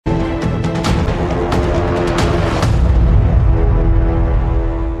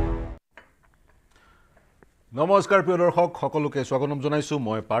নমস্কাৰ প্ৰিয় দৰ্শক সকলোকে স্বাগতম জনাইছো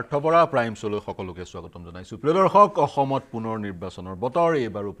মই পাৰ্থ বৰা প্ৰাইম শোলৈ সকলোকে স্বাগতম জনাইছো প্ৰিয় দৰ্শক অসমত পুনৰ নিৰ্বাচনৰ বতৰ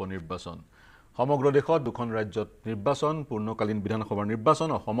এইবাৰ উপনিৰ্বাচন সমগ্ৰ দেশত দুখন ৰাজ্যত নিৰ্বাচন পূৰ্ণকালীন বিধানসভাৰ নিৰ্বাচন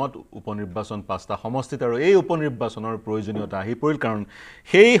অসমত উপনিৰ্বাচন পাঁচটা সমষ্টিত আৰু এই উপনিৰ্বাচনৰ প্ৰয়োজনীয়তা আহি পৰিল কাৰণ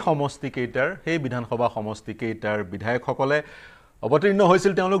সেই সমষ্টি কেইটাৰ সেই বিধানসভা সমষ্টি কেইটাৰ বিধায়কসকলে অৱতীৰ্ণ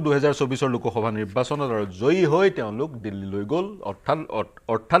হৈছিল তেওঁলোক 2024 লোকসভা নিৰ্বাচনত আৰু জয়ী হৈ তেওঁলোক দিল্লীলৈ গ'ল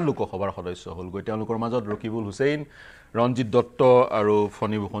অৰ্থাৎ লোকসভাৰ সদস্য হ'ল গৈ তেওঁলোকৰ মাজত ৰকিবুল হুছেইন ৰঞ্জিত দত্ত আৰু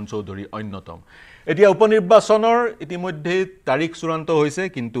ফণীভূষণ চৌধুৰী অন্যতম এতিয়া উপনিৰ্বাচনৰ ইতিমধ্যে তাৰিখ চূড়ান্ত হৈছে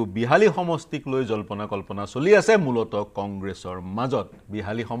কিন্তু বিহালী সমষ্টিক লৈ জল্পনা কল্পনা চলি আছে মূলত কংগ্ৰেছৰ মাজত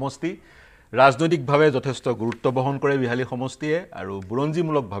বিহালী সমষ্টি ৰাজনৈতিকভাৱে যথেষ্ট গুৰুত্ব বহন কৰে বিহালী সমষ্টিয়ে আৰু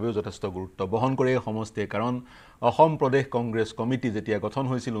বুৰঞ্জীমূলকভাৱেও যথেষ্ট গুৰুত্ব বহন কৰে এই সমষ্টিয়ে কাৰণ অসম প্ৰদেশ কংগ্ৰেছ কমিটি যেতিয়া গঠন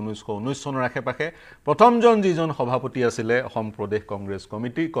হৈছিল 1919 চনৰ আশে-পাশে প্ৰথমজন যিজন সভাপতি আছিল অসম প্ৰদেশ কংগ্ৰেছ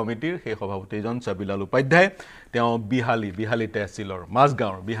কমিটিৰ সেই সভাপতিজন চাবিলাল উপাধ্যায় তেওঁ বিহালী তহচিলৰ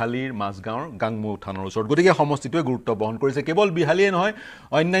বিহালীৰ মাজগাঁৱৰ গাংমু থানৰ ওচৰত গতিকে সমষ্টিটোৱে গুৰুত্ব বহন কৰিছে কেৱল বিহালীয়ে নহয়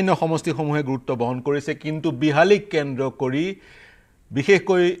অন্যান্য সমষ্টিসমূহে গুৰুত্ব বহন কৰিছে কিন্তু বিহালীক কেন্দ্ৰ কৰি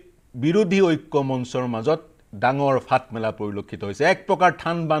বিশেষকৈ বিৰোধী ঐক্য মঞ্চৰ মাজত ডাঙৰ ফাটমেলা পৰিলক্ষিত হৈছে এক প্ৰকাৰ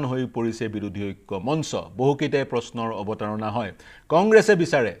ঠানবান হৈ পৰিছে বিৰোধী ঐক্য মঞ্চ বহুকেইটাই প্ৰশ্নৰ অৱতাৰণা হয়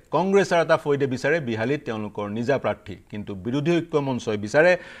কংগ্ৰেছৰ এটা ফৈদে বিচাৰে বিহালীত তেওঁলোকৰ নিজা প্ৰাৰ্থী কিন্তু বিৰোধী ঐক্য মঞ্চই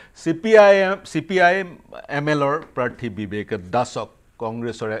বিচাৰে CPI MLৰ প্ৰাৰ্থী বিবেক দাসক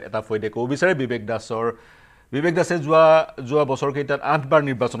কংগ্ৰেছৰ এটা ফৈদে কো বিচাৰে বিবেক দাসে যোৱা বছৰ কেইটাত 8 বাৰ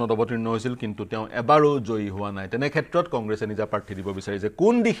নিৰ্বাচনত অৱতীৰ্ণ হৈছিল কিন্তু তেওঁ এবাৰো জয়ী হোৱা নাই তেনে ক্ষেত্ৰত কংগ্ৰেছে নিজা প্ৰাৰ্থী দিব বিচাৰিছে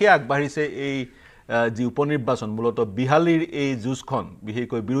কোন দিশে আগবাঢ়িছে এই যি উপনিৰ্বাচন মূলত বিহালীৰ এই যুঁজখন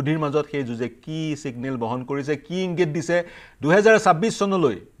বিশেষকৈ বিৰোধীৰ মাজত সেই যুঁজে কি সিগনেল বহন কৰিছে কি ইংগিত দিছে 2026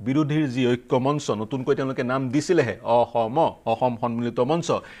 চনলৈ বিৰোধীৰ যি ঐক্য মঞ্চ নতুনকৈ তেওঁলোকে নাম দিছিলেহে অসম সন্মিলিত মঞ্চ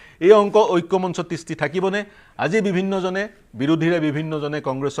এই ঐক্য মঞ্চ তিষ্টি থাকিবনে আজি বিভিন্নজনে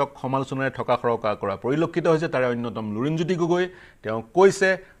কংগ্ৰেছক সমালোচনাৰে ঠকা খৰকা কৰা পৰিলক্ষিত হৈছে তাৰে অন্যতম লুৰিণজ্যোতি গগৈ তেওঁ কৈছে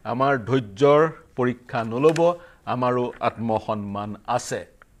আমাৰ ধৈৰ্যৰ পৰীক্ষা নলব আমাৰো আত্মসন্মান আছে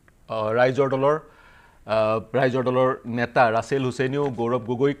ৰাইজৰ দলৰ নেতা ৰাছেল হুছেইনেও গৌৰৱ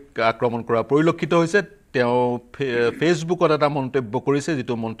গগৈক আক্ৰমণ কৰা পৰিলক্ষিত হৈছে তেওঁ ফেচবুকত এটা মন্তব্য কৰিছে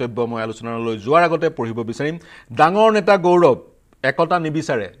যেটো মন্তব্য মই আলোচনালৈ যোৱাৰ আগতে পঢ়িব বিচাৰিম ডাঙৰ নেতা গৌৰৱ একতা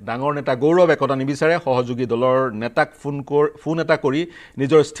নিবিচাৰে সহযোগী দলৰ নেতাক ফোন এটা কৰি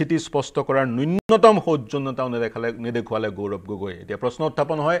নিজৰ স্থিতি স্পষ্ট কৰাৰ ন্যূনতম সৌজন্যতাও নেদেখুৱালে গৌৰৱ গগৈ এতিয়া প্ৰশ্ন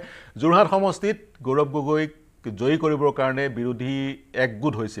উত্থাপন হয় যোৰহাট সমষ্টিত গৌৰৱ গগৈক জয়ী কৰিবৰ কাৰণে বিৰোধী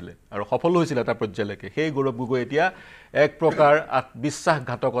একগোট হৈছিল আৰু সফল হৈছিল এটা পৰ্যায়লৈকে সেই গৌৰৱ গগৈ এতিয়া এক প্ৰকাৰ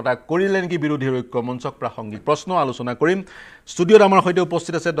বিশ্বাসঘাতকতা কৰিলে নেকি বিৰোধী ঐক্য মঞ্চক প্ৰাসংগিক প্ৰশ্ন আলোচনা কৰিম ষ্টুডিঅ'ত আমাৰ সৈতে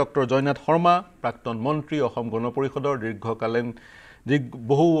উপস্থিত আছে ডক্টৰ জয়নাথ শৰ্মা প্ৰাক্তন মন্ত্ৰী অসম গণ পৰিষদৰ দীৰ্ঘকালীন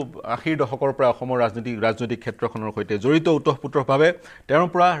বহু 80 দশকৰ পৰা অসমৰ ৰাজনৈতিক ক্ষেত্ৰখনৰ সৈতে জড়িত উতঃপুতভাৱে তেওঁৰ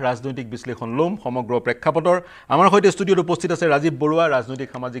পৰা ৰাজনৈতিক বিশ্লেষণ লম সমগ্ৰ প্ৰেক্ষাপটৰ আমাৰ সৈতে ষ্টুডিঅ'ত উপস্থিত আছে ৰাজীৱ বৰুৱা ৰাজনৈতিক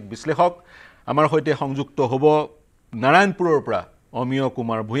সামাজিক বিশ্লেষক আমাৰ সৈতে সংযুক্ত হ'ব নাৰায়ণপুৰৰ পৰা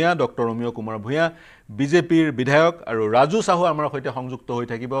ডক্টৰ অমিয় কুমাৰ ভূঞা বিজেপিৰ বিধায়ক আৰু ৰাজু সাহু আমাৰ সৈতে সংযুক্ত হৈ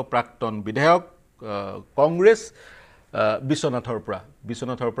থাকিব প্ৰাক্তন বিধায়ক কংগ্ৰেছ বিশ্বনাথৰ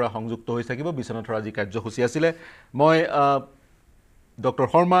পৰা সংযুক্ত হৈ থাকিব বিশ্বনাথৰ আজি কাৰ্যসূচী আছিল মই ডক্টৰ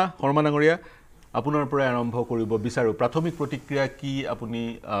শৰ্মা ডাঙৰীয়া আপোনাৰ পৰা আৰম্ভ কৰিব বিচাৰো প্ৰাথমিক প্ৰতিক্ৰিয়া কি আপুনি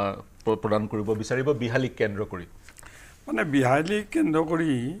প্ৰদান কৰিব বিচাৰিব বিহালীক কেন্দ্ৰ কৰি মানে বিহালীক কেন্দ্ৰ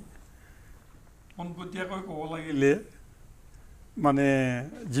কৰি পোনপটীয়াকৈ ক'ব লাগিলে মানে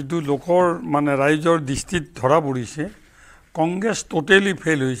যিটো লোকৰ মানে ৰাইজৰ দৃষ্টিত ধৰা পৰিছে কংগ্ৰেছ টোটেলি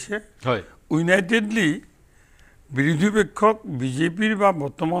ফেইল হৈছে হয় ইউনাইটেডলি বিৰোধী পক্ষক বিজেপিৰ বা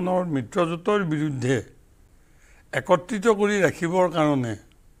বৰ্তমানৰ মিত্ৰজোঁটৰ বিৰুদ্ধে একত্ৰিত কৰি ৰাখিবৰ কাৰণে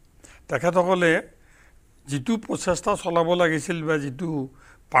তেখেতসকলে যিটো প্ৰচেষ্টা চলাব লাগিছিল বা যিটো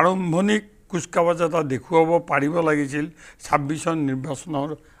প্ৰাৰম্ভণিক কুচকাৱাজ এটা দেখুৱাব পাৰিব লাগিছিল 26 চন নিৰ্বাচনৰ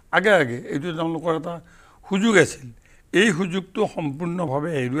আগে এইটো তেওঁলোকৰ এটা সুযোগ আছিল এই সুযোগটো সম্পূৰ্ণভাৱে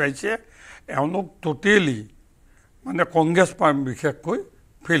হেৰুৱাইছে এওঁলোক টোটেলি মানে কংগ্ৰেছ বিশেষকৈ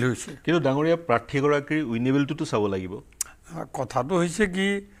ফেইল হৈছে কিন্তু ডাঙৰীয়া প্ৰাৰ্থীগৰাকীৰ উইনেবলটো চাব লাগিব কথাটো হৈছে কি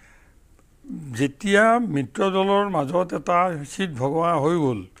যেতিয়া মিত্ৰ দলৰ মাজত এটা চিট ভগোৱা হৈ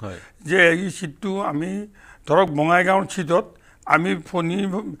গ'ল যে এই চিটটো আমি ধৰক বঙাইগাঁৱৰ চিটত আমি ফণী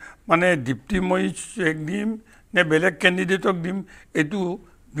মানে দীপ্তিময়ী চেক দিম নে বেলেগ কেণ্ডিডেটক দিম এইটো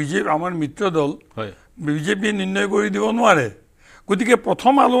বিজেপি আমাৰ মিত্ৰ দল বিজেপিয়ে নিৰ্ণয় কৰি দিব নোৱাৰে গতিকে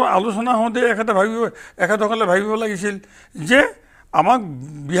প্ৰথম আলোচনা হওঁতে এখেতসকলে ভাবিব লাগিছিল যে আমাক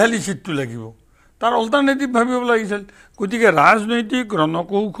বিহালী চিটটো লাগিব তাৰ অল্টাৰনেটিভ ভাবিব লাগিছিল গতিকে ৰাজনৈতিক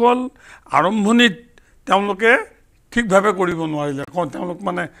ৰণকৌশল আৰম্ভণিত তেওঁলোকে ঠিকভাৱে কৰিব নোৱাৰিলে তেওঁলোক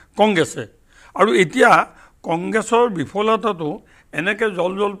মানে কংগ্ৰেছে আৰু এতিয়া কংগ্ৰেছৰ বিফলতাটো এনেকৈ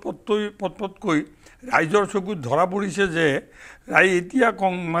জল পটকৈ ৰাইজৰ চকুত ধৰা পৰিছে যে এতিয়া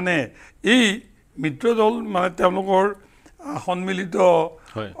মানে এই মিত্ৰ দল মানে তেওঁলোকৰ সন্মিলিত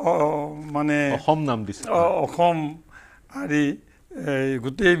মানে অসম নাম দিছে অসম আৰু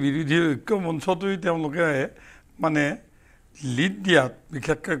গোটেই বিৰোধী ঐক্য মঞ্চটোই তেওঁলোকে মানে লিড দিয়াত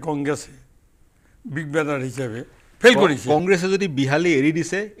বিশেষকৈ কংগ্ৰেছে বিগ বেটাৰ হিচাপে ফেইল কৰিছে কংগ্ৰেছে যদি বিহালী এৰি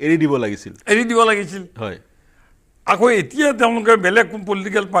দিছে এৰি দিব লাগিছিল হয় আকৌ এতিয়া তেওঁলোকে বেলেগ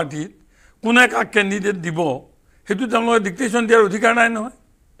পলিটিকেল পাৰ্টিত কোনে কাক কেণ্ডিডেট দিব সেইটো তেওঁলোকে ডিক্টেশ্যন দিয়াৰ অধিকাৰ নাই নহয়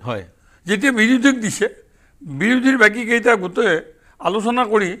হয় যেতিয়া বিৰোধীক দিছে বিৰোধীৰ বাকীকেইটা গোটেই আলোচনা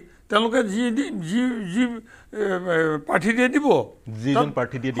কৰি তেওঁলোকে যি প্ৰাৰ্থী দিয়ে দিব যিজন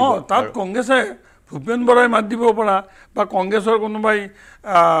প্ৰাৰ্থী দিয়ে দিব তাত কংগ্ৰেছে ভূপেন বৰাই মাত দিব পৰা বা কংগ্ৰেছৰ কোনোবাই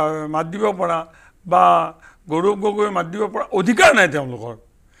মাত দিব পৰা বা গৌৰৱ গগৈ মাত দিব পৰা অধিকাৰ নাই তেওঁলোকৰ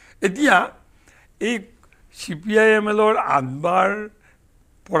এতিয়া এই CPIMLৰ 8বাৰ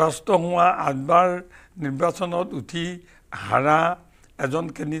পৰাস্ত হোৱা 8বাৰ নিৰ্বাচনত উঠি হাৰা এজন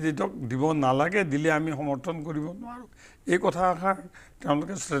কেণ্ডিডেটক দিব নালাগে দিলে আমি সমৰ্থন কৰিব নোৱাৰোঁ এই কথাষাৰ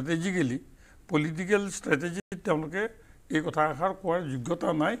তেওঁলোকে ষ্ট্ৰেটেজিকেলি পলিটিকেল ষ্ট্ৰেটেজিত তেওঁলোকে এই কথাষাৰ কোৱাৰ যোগ্যতা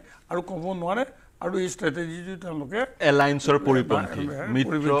নাই আৰু ক'ব নোৱাৰে আৰু এই ষ্ট্ৰেটেজিটো তেওঁলোকে এলায়েন্সৰ পৰিপন্থী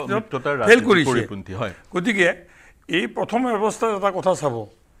মিত্ৰতাৰ পৰিপন্থী হয় গতিকে এই প্ৰথম অৱস্থাত এটা কথা চাব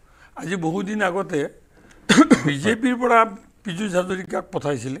আজি বহুদিন আগতে বিজেপিৰ পৰা পীযুষ হাজৰিকাক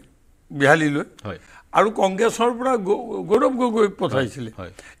পঠাইছিলে বিহালীলৈ আৰু কংগ্ৰেছৰ পৰা গৌৰৱ গগৈক পঠাইছিলে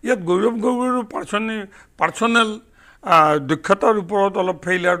ইয়াত গৌৰৱ গগৈৰ পাৰ্চনেল দক্ষতাৰ ওপৰত অলপ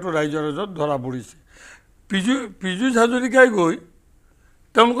ফেইলিয়াৰটো ৰাইজৰ মাজত ধৰা পৰিছে পীযুষ হাজৰিকাই গৈ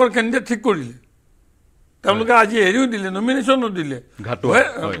তেওঁলোকৰ কেণ্ডিডেট ঠিক কৰিলে তেওঁলোকে আজি হেৰিও দিলে নমিনেশ্যনো দিলে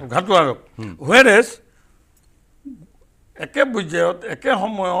ঘাটুৱাৰক হুৱেৰেজ একে পৰ্যায়ত একে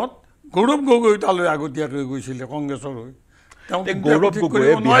সময়ত গৌৰৱ গগৈ তালৈ আগতীয়াকৈ গৈছিলে কংগ্ৰেছৰ হৈ গৌৰৱ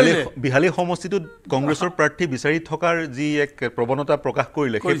গগৈয়ে বিহালী সমষ্টিটোত কংগ্ৰেছৰ প্ৰাৰ্থী বিচাৰি থকাৰ যি এক প্ৰৱণতা প্ৰকাশ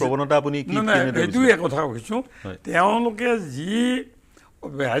কৰিলে সেই প্ৰৱণতা আপুনি এইটোৱে কথা কৈছোঁ তেওঁলোকে যি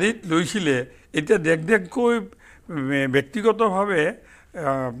হেৰিত লৈছিলে এতিয়া দেখকৈ ব্যক্তিগতভাৱে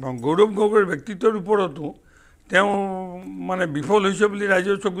গৌৰৱ গগৈৰ ব্যক্তিত্বৰ ওপৰতো তেওঁ মানে বিফল হৈছে বুলি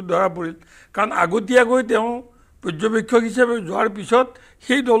ৰাইজৰ চকুত ধৰা পৰিল কাৰণ আগতীয়াকৈ তেওঁ পৰ্যবেক্ষক হিচাপে যোৱাৰ পিছত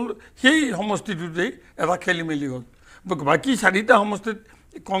সেই সমষ্টিটোতেই এটা খেলি মেলি হ'ল বাকী 4টা সমষ্টিত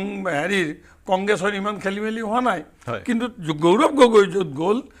কংগ্ৰেছৰ ইমান খেলি মেলি হোৱা নাই কিন্তু গৌৰৱ গগৈ য'ত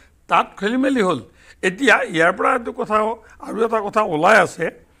গ'ল তাত খেলি মেলি হ'ল এতিয়া ইয়াৰ পৰা এইটো কথা আৰু এটা কথা ওলাই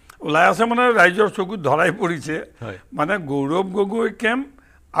আছে মানে ৰাইজৰ চকুত ধৰাই পৰিছে মানে গৌৰৱ গগৈ কেম্প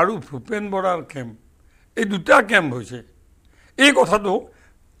আৰু ভূপেন বৰাৰ কেম্প এই দুটা কেম্প হৈছে এই কথাটো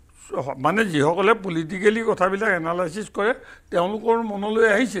মানে যিসকলে পলিটিকেলি কথাবিলাক এনালাইচিছ কৰে তেওঁলোকৰ মনলৈ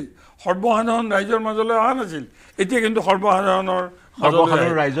আহিছিল সৰ্বসাধাৰণ ৰাইজৰ মাজলৈ অহা নাছিল এতিয়া কিন্তু সৰ্বসাধাৰণৰ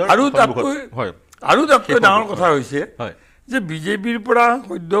আৰু তাতকৈ ডাঙৰ কথা হৈছে যে বিজেপিৰ পৰা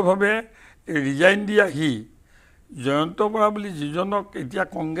সদ্যভাৱে ৰিজাইন দি আহি জয়ন্ত বৰা বুলি যিজনক এতিয়া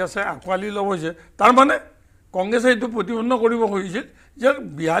কংগ্ৰেছে আঁকোৱালি ল'ব হৈছে তাৰমানে কংগ্ৰেছে এইটো প্ৰতিপন্ন কৰিব খুজিছিল যে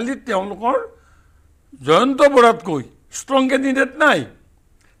বিহালীত তেওঁলোকৰ জয়ন্ত বৰাতকৈ ষ্ট্ৰং কেণ্ডিডেট নাই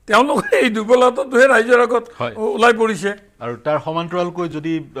তেওঁলোকে এই দুৰ্বলতাটোহে ৰাইজৰ আগত ওলাই পৰিছে আৰু তাৰ সমান্তৰালকৈ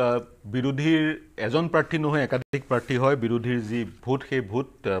যদি বিৰোধীৰ এজন প্ৰাৰ্থী নহয় একাধিক প্ৰাৰ্থী হয় বিৰোধীৰ যি ভোট সেই ভোট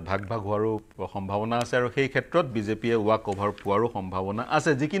ভাগ হোৱাৰো সম্ভাৱনা আছে আৰু সেই ক্ষেত্ৰত বিজেপিয়ে ৱাক অভাৰ পোৱাৰো সম্ভাৱনা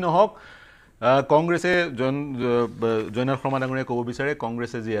আছে যি কি নহওক কংগ্ৰেছে জয়নাল শৰ্মা ডাঙৰীয়াই ক'ব বিচাৰে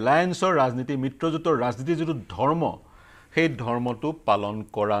কংগ্ৰেছে যি এলায়েন্সৰ ৰাজনীতি মিত্ৰজোঁটৰ ৰাজনীতি যিটো ধৰ্ম সেই ধৰ্মটো পালন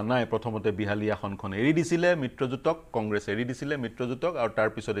কৰা নাই প্ৰথমতে বিহালী আসনখন এৰি দিছিলে মিত্ৰজোঁটক কংগ্ৰেছ এৰি দিছিলে মিত্ৰজোঁটক আৰু তাৰ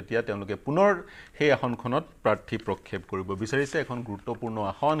পিছত এতিয়া তেওঁলোকে পুনৰ সেই আসনখনত প্ৰাৰ্থী প্ৰক্ষেপ কৰিব বিচাৰিছে এখন গুৰুত্বপূৰ্ণ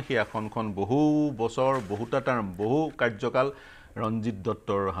আসন সেই আসনখন বহু বছৰ বহুটা টাৰ্ম বহু কাৰ্যকাল ৰঞ্জিত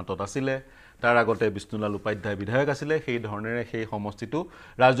দত্তৰ হাতত আছিলে তাৰ আগতে বিষ্ণুলাল উপাধ্যায় বিধায়ক আছিলে সেই ধৰণেৰে সেই সমষ্টিটো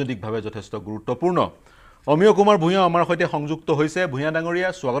ৰাজনৈতিকভাৱে যথেষ্ট গুৰুত্বপূৰ্ণ অমিয় কুমাৰ ভূঞা আমাৰ সৈতে সংযুক্ত হৈছে ভূঞা ডাঙৰীয়া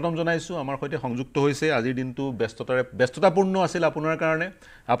স্বাগতম জনাইছোঁ আমাৰ সৈতে সংযুক্ত হৈছে আজিৰ দিনটো ব্যস্ততাপূৰ্ণ আছিল আপোনাৰ কাৰণে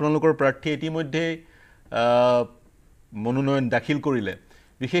আপোনালোকৰ প্ৰাৰ্থী ইতিমধ্যে মনোনয়ন দাখিল কৰিলে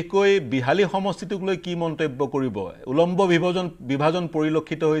বিশেষকৈ বিহালী সমষ্টিটোক লৈ কি মন্তব্য কৰিব উলম্ব বিভাজন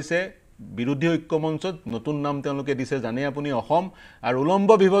পৰিলক্ষিত হৈছে বিৰোধী ঐক্য মঞ্চত নতুন নাম তেওঁলোকে দিছে জানে আপুনি অসম আৰু উলম্ব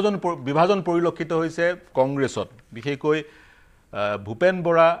বিভাজন পৰিলক্ষিত হৈছে কংগ্ৰেছত বিশেষকৈ ভূপেন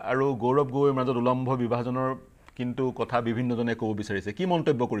বৰা আৰু গৌৰৱ গগৈৰ মাজত উলম্ব বিভাজনৰ কিন্তু কথা বিভিন্নজনে ক'ব বিচাৰিছে কি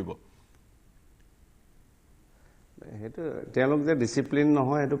মন্তব্য কৰিব হেতু তেওঁলোক যে ডিসিপ্লিন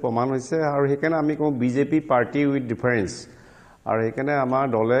নহয় হেতু প্ৰমাণ হৈছে আৰু সেইকাৰণে আমি কওঁ বিজেপি পাৰ্টি উইথ ডিফাৰেন্স আৰু সেইকাৰণে আমাৰ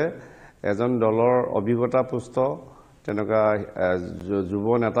দলে এজন দলৰ অভিজ্ঞতা পুষ্ট তেনেকুৱা যুৱ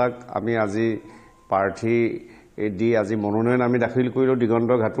নেতাক আমি আজি প্ৰাৰ্থী দি আজি মনোনয়ন আমি দাখিল কৰিলোঁ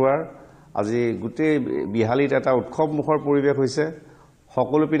দিগন্ত ঘাটোৱাৰ আজি গোটেই বিহালীত এটা উৎসৱমুখৰ পৰিৱেশ হৈছে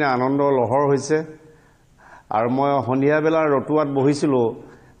সকলো পিনে আনন্দ লহৰ হৈছে আৰু মই সন্ধিয়া বেলা ৰতুৱাত বহিছিলোঁ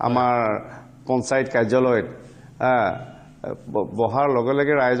আমাৰ পঞ্চায়ত কাৰ্যালয়ত বহাৰ লগে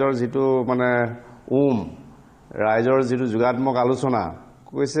লগে ৰাইজৰ যিটো মানে ৰাইজৰ যিটো যোগাত্মক আলোচনা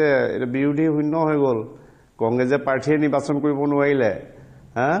কৈছে এটা বিৰোধী শূন্য হৈ গ'ল কংগ্ৰেছে প্ৰাৰ্থীয়ে নিৰ্বাচন কৰিব নোৱাৰিলে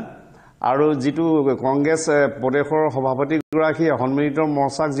আৰু যিটো কংগ্ৰেছ প্ৰদেশৰ সভাপতিগৰাকীয়ে সন্মিলিত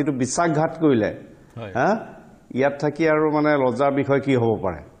মৰ্চাক যিটো বিশ্বাসঘাত কৰিলে ইয়াত থাকি আৰু মানে লজ্জাৰ বিষয় কি হ'ব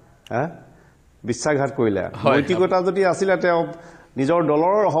পাৰে বিশ্বাসঘাত কৰিলে নৈতিকতা যদি আছিলে তেওঁ নিজৰ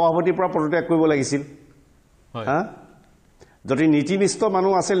দলৰ সভাপতিৰ পৰা পদত্যাগ কৰিব লাগিছিল যদি নীতিনিষ্ঠ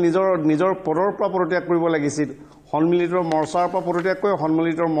মানুহ আছিল নিজৰ পদৰ পৰা পদত্যাগ কৰিব লাগিছিল সন্মিলিত মৰ্চাৰ পৰা পদত্যাগ কৰি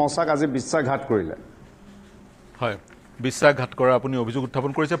সন্মিলিত মৰ্চাক আজি বিশ্বাসঘাত কৰিলে হয় বিশ্বাসঘাত কৰা আপুনি অভিযোগ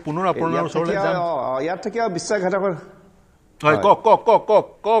উত্থাপন কৰিছে পুনৰ আপোনাৰ ওচৰলৈ যাম ইয়াত থাকি বিশ্বাসঘাত হয়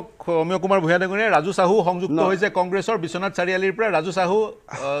কক অমীয় কুমাৰ ভূঞা ডাঙৰীয়া ৰাজু সাহু সংযুক্ত হৈছে কংগ্ৰেছৰ বিশ্বনাথ চাৰিআলিৰ পৰা ৰাজু সাহু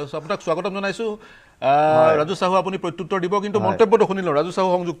আপোনাক স্বাগতম জনাইছো ৰাজু সাহু আপুনি প্ৰত্যুত্তৰ দিব কিন্তু মন্তব্যটো শুনিলো ৰাজু সাহু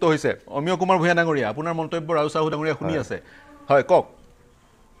সংযুক্ত হৈছে অমীয় কুমাৰ ভূঞা ডাঙৰীয়া আপোনাৰ মন্তব্য ৰাজু সাহু ডাঙৰীয়া শুনি আছে হয় কক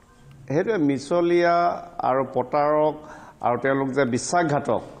সেইটোৱে মিছলীয়া আৰু প্ৰতাৰক আৰু তেওঁলোক যে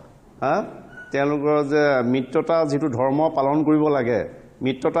বিশ্বাসঘাতক তেওঁলোকৰ যে মিত্ৰতা যিটো ধৰ্ম পালন কৰিব লাগে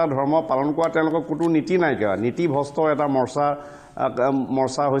মিত্ৰতা ধৰ্ম পালন কৰা তেওঁলোকৰ কোনো নীতি নাইকিয়া নীতিভ্ৰষ্ট এটা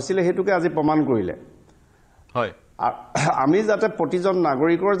মৰ্চা হৈছিলে সেইটোকে আজি প্ৰমাণ কৰিলে হয় আমি যাতে প্ৰতিজন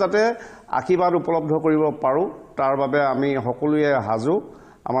নাগৰিকৰ যাতে আশীৰ্বাদ উপলব্ধ কৰিব পাৰোঁ তাৰ বাবে আমি সকলোৱে সাজু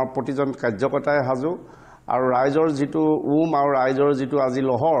আমাৰ প্ৰতিজন কাৰ্যকৰ্তাই সাজু আৰু ৰাইজৰ যিটো আৰু ৰাইজৰ যিটো আজি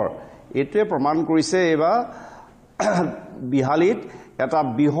লহৰ এইটোৱে প্ৰমাণ কৰিছে এইবাৰ বিহালীত এটা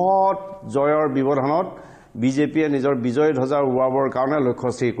বৃহৎ জয়ৰ ব্যৱধানত বিজেপিয়ে নিজৰ বিজয় ধ্বজা উৰুৱাবৰ কাৰণে লক্ষ্য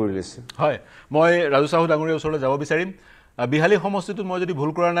স্থিৰ কৰি লৈছে হয় মই ৰাজু সাহু ডাঙৰীয়াৰ ওচৰলৈ যাব বিচাৰিম বিহালী সমষ্টিটোত মই যদি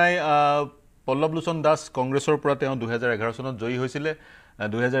ভুল কৰা নাই পল্লৱ লোচন দাস কংগ্ৰেছৰ পৰা তেওঁ 2011 চনত জয়ী হৈছিলে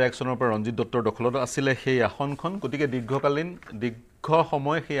 2001 চনৰ পৰা ৰঞ্জিত দত্তৰ দখলত আছিলে সেই আসনখন গতিকে দীৰ্ঘ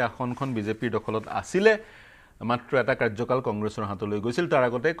সময় সেই আসনখন বিজেপিৰ দখলত আছিলে মাত্ৰ এটা কাৰ্যকাল কংগ্ৰেছৰ হাতলৈ গৈছিল তাৰ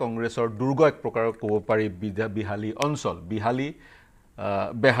আগতে কংগ্ৰেছৰ দুৰ্গ এক প্ৰকাৰ ক'ব পাৰি বিহালী অঞ্চল বিহালী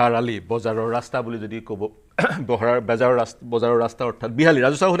বেহাৰালী বজাৰৰ ৰাস্তা বুলি যদি ক'ব বজাৰৰ ৰাস্তা অৰ্থাৎ বিহালী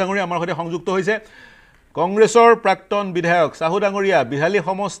ৰাজু সাহু ডাঙৰীয়া আমাৰ সৈতে সংযুক্ত হৈছে কংগ্ৰেছৰ প্ৰাক্তন বিধায়ক সাহু ডাঙৰীয়া বিহালী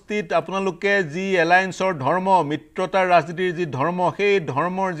সমষ্টিত আপোনালোকে যি এলায়েন্সৰ ধৰ্ম মিত্ৰতাৰ ৰাজনীতিৰ যি ধৰ্ম সেই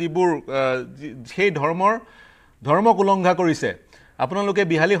ধৰ্মৰ যিবোৰ সেই ধৰ্মক উলংঘা কৰিছে আপোনালোকে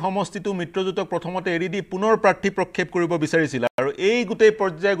বিহালী সমষ্টিটো মিত্ৰজোঁটক প্ৰথমতে এৰি দি পুনৰ প্ৰাৰ্থী প্ৰক্ষেপ কৰিব বিচাৰিছিল আৰু এই গোটেই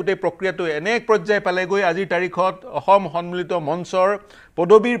প্ৰক্ৰিয়াটো এনে এক পৰ্যায় পালেগৈ আজিৰ তাৰিখত অসম সন্মিলিত মঞ্চৰ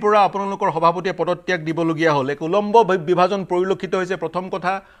পদবীৰ পৰা আপোনালোকৰ সভাপতিয়ে পদত্যাগ দিবলগীয়া হ'ল এক উলম্ব বিভাজন পৰিলক্ষিত হৈছে প্ৰথম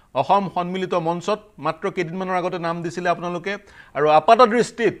কথা অসম সন্মিলিত মঞ্চত মাত্ৰ কেইদিনমানৰ আগতে নাম দিছিলে আপোনালোকে আৰু আপাত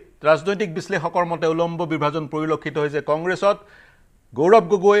দৃষ্টিত ৰাজনৈতিক বিশ্লেষকৰ মতে উলম্ব বিভাজন পৰিলক্ষিত হৈছে কংগ্ৰেছত গৌৰৱ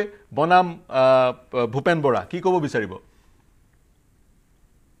গগৈ বনাম ভূপেন বৰা কি ক'ব বিচাৰিব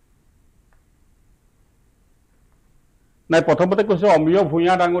নাই প্ৰথমতে কৈছো অমীয়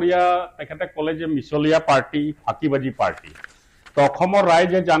ভূঞা ডাঙৰীয়া তেখেতে ক'লে যে মিছলীয়া পাৰ্টি ফাঁকিবাজি পাৰ্টি তো অসমৰ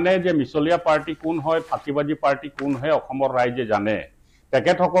ৰাইজে জানে যে মিছলীয়া পাৰ্টি কোন হয় ফাঁকিবাজি পাৰ্টি কোন হয় অসমৰ ৰাইজে জানে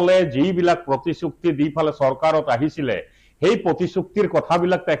তেখেতসকলে যিবিলাক প্ৰতিশ্ৰুতি দি ফালে চৰকাৰত আহিছিলে সেই প্ৰতিশ্ৰুতিৰ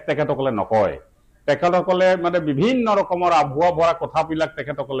কথাবিলাক তেখেতসকলে নকয় তেখেতসকলে মানে বিভিন্ন ৰকমৰ আভুৱা ভৰা কথাবিলাক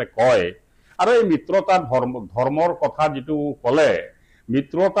তেখেতসকলে কয় আৰু এই মিত্ৰতাৰ ধৰ্মৰ কথা যিটো ক'লে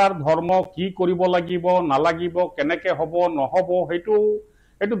মিত্ৰতাৰ ধৰ্ম কি কৰিব লাগিব নালাগিব কেনেকে হ'ব নহ'ব সেইটো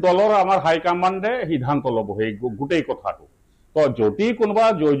দলৰ আমাৰ হাইকমাণ্ডে সিদ্ধান্ত ল'ব সেই গোটেই কথাটো তো যদি কোনোবা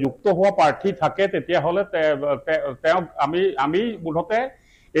যুক্ত হোৱা প্ৰাৰ্থী থাকে তেতিয়াহ'লে তেওঁ আমি বোধতে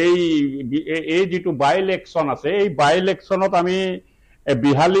এই যিটো বাই ইলেকশ্যন আছে এই বাই ইলেকশ্যনত আমি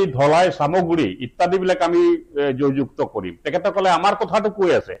বিহালী ধলাই চামগুৰি ইত্যাদিবিলাক আমি যুক্ত কৰিম তেখেতসকলে আমাৰ কথাটো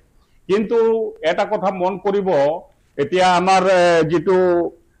কৈ আছে কিন্তু এটা কথা মন কৰিব এতিয়া আমাৰ যিটো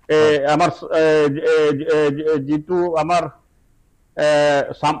আমাৰ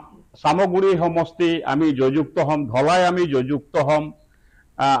চামগুৰি সমষ্টি আমি জয়যুক্ত হম ধলাই আমি জয়যুক্ত হম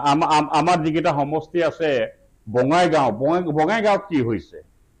আমাৰ যিকেইটা সমষ্টি আছে বঙাইগাঁৱত কি হৈছে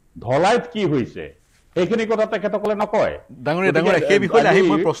ধলাইত কি হৈছে সেইখিনি কথা তেখেতসকলে নকয় ডাঙৰীয়া সেই বিষয়ে আহি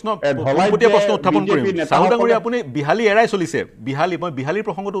মই প্ৰশ্ন উত্থাপন কৰিম সাহু ডাঙৰীয়া আপুনি বিহালী এৰাই চলিছে মই বিহালীৰ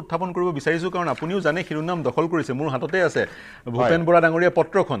প্ৰসংগটো উত্থাপন কৰিব বিচাৰিছো কাৰণ আপুনিও জানে শিৰোনাম দখল কৰিছে মোৰ হাততে আছে ভূপেন বৰা ডাঙৰীয়া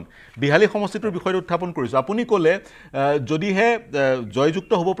পত্ৰখন বিহালী সমষ্টিটোৰ বিষয়টো উত্থাপন কৰিছো আপুনি ক'লে যদিহে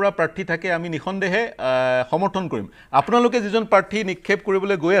জয়যুক্ত হ'ব পৰা প্ৰাৰ্থী থাকে আমি নিঃসন্দেহে সমৰ্থন কৰিম আপোনালোকে যিজন প্ৰাৰ্থী নিক্ষেপ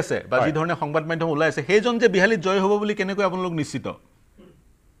কৰিবলৈ গৈ আছে বা যি ধৰণে সংবাদ মাধ্যম ওলাই আছে সেইজন যে বিহালীত জয় হ'ব বুলি কেনেকৈ আপোনালোক নিশ্চিত নাই প্ৰথমতে কৈছো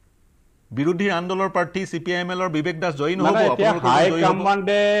অমীয় ভূঞা ডাঙৰীয়া তেখেতে ক'লে যে মিছলীয়া পাৰ্টি ফাঁকিবাজি পাৰ্টি তো অসমৰ ৰাইজে জানে যে মিছলীয়া পাৰ্টি কোন হয় ফাঁকিবাজি পাৰ্টি কোন হয় অসমৰ ৰাইজে জানে তেখেতসকলে যিবিলাক প্ৰতিশ্ৰুতি দি ফালে চৰকাৰত আহিছিলে সেই প্ৰতিশ্ৰুতিৰ কথাবিলাক তেখেতসকলে নকয় তেখেতসকলে মানে বিভিন্ন ৰকমৰ আভুৱা ভৰা কথাবিলাক তেখেতসকলে কয় আৰু বিৰোধী আন্দোলনৰ প্ৰাৰ্থী CPIML বিবেক দাস জয়ী নহ'ব এতিয়া হাই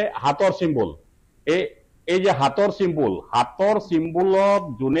কমাণ্ডে হাতৰ চিম্বল এই যে হাতৰ চিম্বলত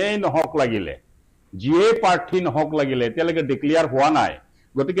যোনেই নহওক লাগিলে যিয়ে প্ৰাৰ্থী নহওক লাগিলে এতিয়ালৈকে ডিক্লেয়াৰ হোৱা নাই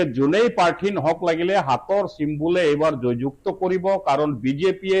গতিকে যোনেই প্ৰাৰ্থী নহওক লাগিলে হাতৰ চিম্বলে এইবাৰ জয়যুক্ত কৰিব কাৰণ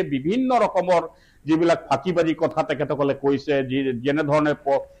বিজেপিয়ে বিভিন্ন ৰকমৰ যিবিলাক ফাঁকিবাজি কথা তেখেতসকলে কৈছে যেনে ধৰণে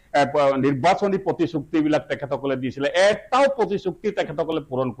নিৰ্বাচনী প্ৰতিশ্ৰুতিবিলাক তেখেতসকলে দিছিলে এটাও প্ৰতিশ্ৰুতি তেখেতসকলে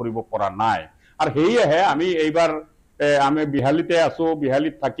পূৰণ কৰিব পৰা নাই আৰু সেয়েহে আমি এইবাৰ আমি বিহালীতে আছো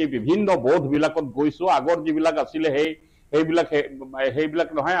বিহালীত থাকি বিভিন্ন বোধবিলাকত গৈছো আগৰ যিবিলাক আছিলে সেইবিলাক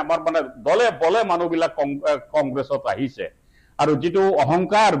নহয় আমাৰ মানে দলে বলে মানুহবিলাক কংগ্ৰেছত আহিছে আৰু যিটো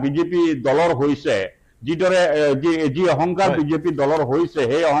অহংকাৰ বিজেপি দলৰ হৈছে যিদৰে যি অহংকাৰ বিজেপি দলৰ হৈছে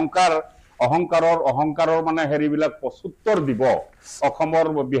সেই অহংকাৰৰ মানে হেৰিবিলাক প্ৰচুত্তৰ দিব অসমৰ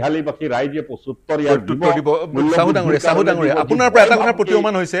বিহালীবাসী ৰাইজে প্ৰচুত্তৰ দিব সাহু ডাঙৰীয়া আপোনাৰ পৰা এটা কথা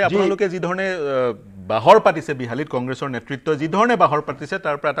প্ৰতীয়মান হৈছে আপোনালোকে যি ধৰণে বাহৰ পাতিছে বিহালীত কংগ্ৰেছৰ নেতৃত্বই যি ধৰণে বাহৰ পাতিছে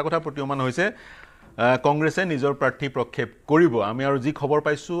তাৰ পৰা এটা কথা প্ৰতীয়মান হৈছে কংগ্ৰেছে নিজৰ প্ৰাৰ্থী প্ৰক্ষেপ কৰিব আমি আৰু যি খবৰ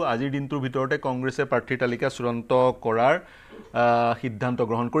পাইছো আজিৰ দিনটোৰ ভিতৰতে কংগ্ৰেছে প্ৰাৰ্থীৰ তালিকা চূড়ান্ত কৰাৰ সিদ্ধান্ত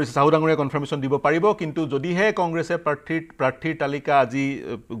গ্ৰহণ কৰিছে সাহু ডাঙৰীয়া কনফাৰ্মেশ্যন দিব পাৰিব কিন্তু যদিহে কংগ্ৰেছে প্ৰাৰ্থীৰ তালিকা আজি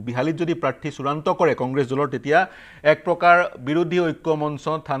বিহালীত যদি প্ৰাৰ্থী চূড়ান্ত কৰে কংগ্ৰেছ দলৰ তেতিয়া এক প্ৰকাৰ বিৰোধী ঐক্য মঞ্চ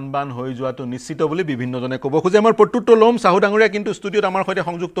থানবান হৈ যোৱাটো নিশ্চিত বুলি বিভিন্নজনে ক'ব খোজে আমাৰ প্ৰত্যুত্তৰ ল'ম সাহু ডাঙৰীয়া কিন্তু ষ্টুডিঅ'ত আমাৰ সৈতে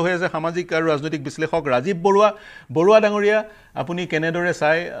সংযুক্ত হৈ আছে সামাজিক আৰু ৰাজনৈতিক বিশ্লেষক ৰাজীৱ বৰুৱা ডাঙৰীয়া আপুনি কেনেদৰে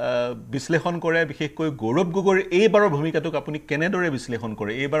চাই বিশ্লেষণ কৰে বিশেষকৈ গৌৰৱ গগৈৰ এইবাৰৰ ভূমিকাটোক আপুনি কেনেদৰে বিশ্লেষণ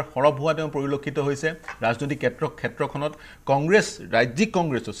কৰে এইবাৰ সৰব হোৱা তেওঁ পৰিলক্ষিত হৈছে ৰাজনৈতিক ক্ষেত্ৰখনত কংগ্ৰেছ ৰাজ্যিক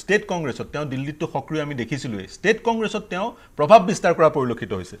কংগ্ৰেছত ষ্টেট কংগ্ৰেছত তেওঁ দিল্লীত সক্ৰিয় আমি দেখিছিলোঁ ষ্টেট কংগ্ৰেছত তেওঁ প্ৰভাৱ বিস্তাৰ কৰা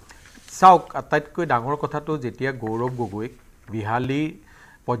পৰিলক্ষিত হৈছে চাওক আটাইতকৈ ডাঙৰ কথাটো যেতিয়া গৌৰৱ গগৈক বিহালী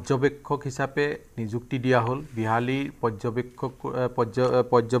পৰ্যবেক্ষক হিচাপে নিযুক্তি দিয়া হ'ল বিহালী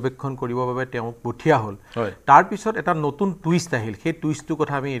পৰ্যবেক্ষণ কৰিবৰ বাবে তেওঁক পঠিয়া হ'ল তাৰ পিছত এটা নতুন টুইষ্ট আহিল সেই টুইষ্টটোৰ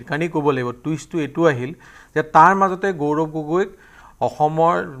কথা আমি এই কাৰণেই ক'ব লাগিব টুইষ্টটো এইটো আহিল যে তাৰ মাজতে গৌৰৱ গগৈক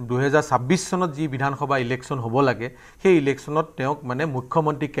অসমৰ 2026 চনত যি বিধানসভা ইলেকশ্যন হ'ব লাগে সেই ইলেকশ্যনত তেওঁক মানে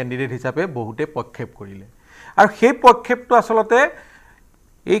মুখ্যমন্ত্ৰী কেণ্ডিডেট হিচাপে বহুতে প্ৰক্ষেপ কৰিলে আৰু সেই প্ৰক্ষেপটো আচলতে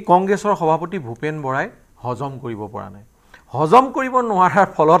এই কংগ্ৰেছৰ সভাপতি ভূপেন বৰাই হজম কৰিব পৰা নাই হজম কৰিব নোৱাৰাৰ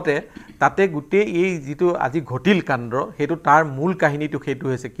ফলতে তাতে গোটেই এই যিটো আজি ঘটিল কাণ্ড সেইটো তাৰ মূল কাহিনীটো সেইটো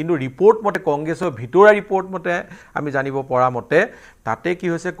হৈছে কিন্তু ৰিপৰ্ট মতে কংগ্ৰেছৰ ভিতৰুৱা ৰিপৰ্ট মতে আমি জানিব পৰা মতে তাতে কি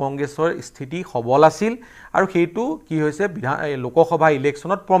হৈছে কংগ্ৰেছৰ স্থিতি সবল আছিল আৰু সেইটো কি হৈছে লোকসভা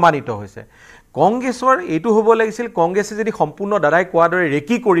ইলেকশ্যনত প্ৰমাণিত হৈছে কংগ্ৰেছৰ এইটো হ'ব লাগিছিল কংগ্ৰেছে যদি সম্পূৰ্ণ দাদাই কোৱাৰ দৰে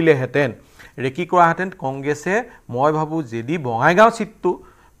ৰেকি কৰাহেঁতেন কংগ্ৰেছে মই ভাবোঁ যদি বঙাইগাঁও চিটটো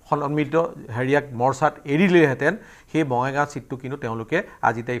সন্মিলিত হেৰিয়াক মৰ্চাত এৰিলেহেঁতেন সেই বঙাইগাঁও চিটটো কিন্তু তেওঁলোকে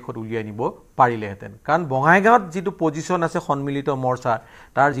আজি তাৰিখত উলিয়াই নিব পাৰিলেহেঁতেন কাৰণ বঙাইগাঁৱত যিটো পজিশ্যন আছে সন্মিলিত মৰ্চাৰ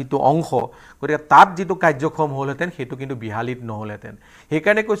তাৰ যিটো অংশ গতিকে তাত যিটো কাৰ্যক্ষম হ'লহেঁতেন সেইটো কিন্তু বিহালীত নহ'লহেঁতেন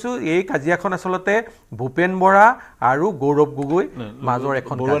সেইকাৰণে কৈছোঁ এই কাজিয়াখন আচলতে ভূপেন বৰা আৰু গৌৰৱ গগৈ মাজৰ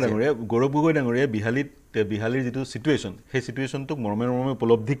এখন গৌৰৱ গগৈ ডাঙৰীয়া বিহালীৰ যিটো চিটুৱেশ্যন সেই চিটুৱেশ্যনটোক মৰমে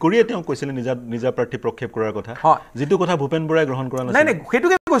উপলব্ধি কৰিয়ে তেওঁ কৈছিলে নিজা প্ৰাৰ্থী প্ৰক্ষেপ কৰাৰ কথা যিটো কথা ভূপেন বৰাই গ্ৰহণ কৰা নাছিল নাই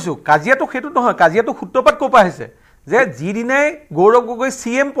সেইটোকে কৈছোঁ কাজিয়াটো সেইটো নহয় কাজিয়াটো সূত্ৰপাত ক'ৰ পৰা আহিছে যে যিদিনাই গৌৰৱ গগৈ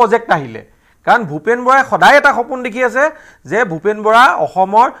CM প্ৰজেক্ট আহিলে কাৰণ ভূপেন বৰাই সদায় এটা সপোন দেখি আছে যে ভূপেন বৰা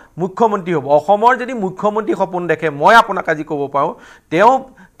অসমৰ মুখ্যমন্ত্ৰী হ'ব অসমৰ যদি মুখ্যমন্ত্ৰী সপোন দেখে মই আপোনাক আজি ক'ব পাৰোঁ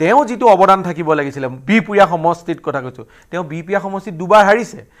তেওঁ যিটো অৱদান থাকিব লাগিছিলে বিপুৰীয়া সমষ্টিত কথা কৈছোঁ তেওঁ বিপুৰীয়া সমষ্টিত দুবাৰ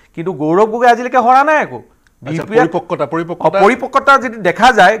হাৰিছে কিন্তু গৌৰৱ গগৈ আজিলৈকে হৰা নাই একো পৰিপক্কতা যদি দেখা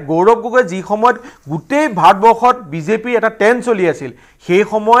যায় গৌৰৱ গগৈ যি সময়ত গোটেই ভাৰতবৰ্ষত বিজেপিৰ এটা ট্ৰেণ্ড চলি আছিল সেই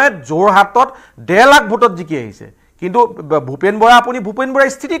সময়ত যোৰহাটত 1.5 লাখ ভোটত জিকি আহিছে কিন্তু ভূপেন বৰাই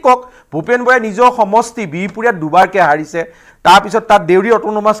স্থিতি কওক ভূপেন বৰাই নিজৰ সমষ্টি বিপুৰীয়াত দুবাৰকৈ হাৰিছে তাৰপিছত তাত দেউৰী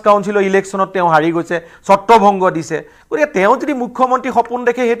অট'নমাছ কাউন্সিলৰ ইলেকশ্যনত তেওঁ হাৰি গৈছে ছত্ৰভংগ দিছে গতিকে তেওঁ যদি মুখ্যমন্ত্ৰী সপোন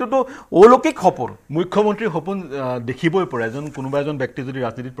দেখে সেইটোতো অলৌকিক সপোন মুখ্যমন্ত্ৰীৰ সপোন দেখিবই পাৰে কোনোবা এজন ব্যক্তি যদি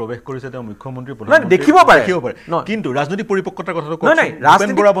ৰাজনীতিত প্ৰৱেশ কৰিছে তেওঁ মুখ্যমন্ত্ৰী দেখিব পাৰে কিন্তু ৰাজনৈতিক পৰিপক্কতাৰ কথাটো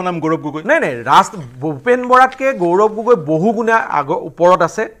ভূপেন বৰা বনাম গৌৰৱ গগৈ নাই ভূপেন বৰাতকৈ গৌৰৱ গগৈ বহু গুণে ওপৰত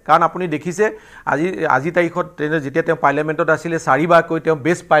আছে কাৰণ আপুনি দেখিছে আজি তাৰিখত যেতিয়া তেওঁ পাৰ্লিয়ামেণ্টত আছিলে 4বাৰকৈ তেওঁ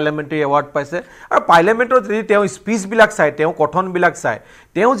বেষ্ট পাৰ্লিয়ামেণ্টাৰী এৱাৰ্ড পাইছে আৰু পাৰ্লিয়ামেণ্টত যদি তেওঁ স্পীচবিলাক চায় তেওঁ কথনবিলাক চায়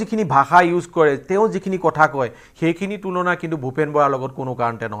তেওঁ যিখিনি ভাষা ইউজ কৰে তেওঁ যিখিনি কথা কয় সেইখিনি তুলনা কিন্তু ভূপেন বৰাৰ লগত কোনো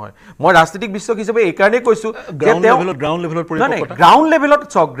কাৰণতে নহয় মই ৰাজনৈতিক বিশ্লেষক হিচাপে এই কাৰণেই কৈছোঁ যে তেওঁ গ্ৰাউণ্ড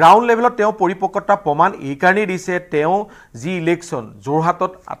লেভেলত তেওঁ পৰিপক্কতা প্ৰমাণ এই কাৰণেই দিছে তেওঁ যি ইলেকশ্যন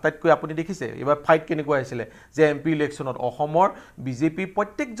যোৰহাটত আটাইতকৈ আপুনি দেখিছে এইবাৰ ফাইট কেনেকুৱা হৈছিলে যে MP ইলেকশ্যনত অসমৰ বিজেপিৰ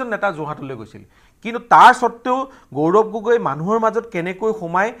প্ৰত্যেকজন নেতা যোৰহাটলৈ গৈছিল কিন্তু তাৰ সত্ত্বেও গৌৰৱ গগৈ মানুহৰ মাজত কেনেকৈ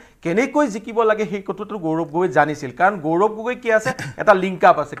সোমাই কেনেকৈ জিকিব লাগে সেই কথাটো গৌৰৱ গগৈ জানিছিল কাৰণ গৌৰৱ গগৈ কি আছে এটা লিংক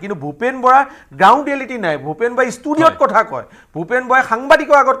আপ আছে কিন্তু ভূপেন বৰা গ্ৰাউণ্ড ৰিয়েলিটি নাই ভূপেন বৰাই ষ্টুডিঅ'ত কথা কয় ভূপেন বৰাই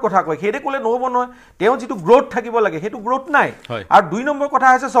সাংবাদিকৰ আগত কথা কয় সেইদে ক'লে নহ'ব নহয় তেওঁ যিটো গ্ৰোথ থাকিব লাগে সেইটো গ্ৰোথ নাই আৰু 2 নম্বৰ কথা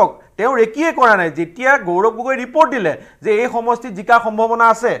হৈছে চাওক তেওঁ ৰেকিয়ে কৰা নাই যেতিয়া গৌৰৱ গগৈ ৰিপৰ্ট দিলে যে এই সমষ্টিত জিকাৰ সম্ভাৱনা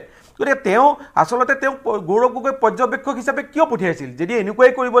আছে গতিকে তেওঁ আসলতে তেওঁ গৌৰৱ গগৈ পৰ্যবেক্ষক হিচাপে কিয় পঠিয়াইছিল যদি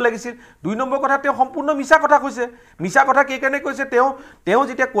এনেকুৱাই কৰিব লাগিছিল 2 নম্বৰ কথা তেওঁ সম্পূৰ্ণ মিছা কথা কৈছে মিছা কথা কি কাৰণে কৈছে তেওঁ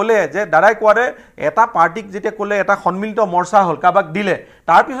যেতিয়া ক'লে যে দাদাই কোৱাৰে এটা পাৰ্টিক যেতিয়া ক'লে এটা সন্মিলিত মৰ্চা হ'ল কাবাক দিলে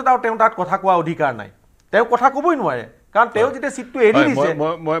তাৰ পিছত আৰু তেওঁ তাত কথা কোৱা অধিকাৰ নাই তেওঁ কথা ক'বই নোৱাৰে কাৰণ তেওঁ যেতিয়া সিটটো এৰি দিছে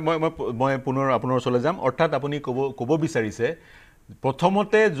মই পুনৰ আপোনাৰ ওচৰলৈ যাম অৰ্থাৎ আপুনি ক'ব বিচাৰিছে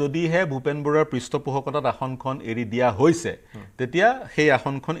প্ৰথমতে যদিহে ভূপেন বৰাৰ পৃষ্ঠপোষকতাত আসনখন এৰি দিয়া হৈছে তেতিয়া সেই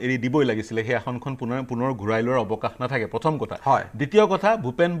আসনখন এৰি দিবই লাগিছিল সেই আসনখন পুনৰ ঘূৰাই লোৱাৰ অৱকাশ নাথাকে প্ৰথম কথা দ্বিতীয় কথা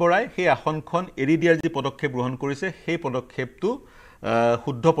ভূপেন বৰাই সেই আসনখন এৰি দিয়াৰ যি পদক্ষেপ গ্ৰহণ কৰিছে সেই পদক্ষেপটো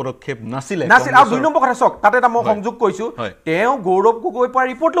শুদ্ধ পদক্ষেপ নাছিল আৰু 2 নম্বৰ কথা চাওক তাতে এটা মই সংযোগ কৰিছো তেওঁ গৌৰৱ গগৈৰ পৰা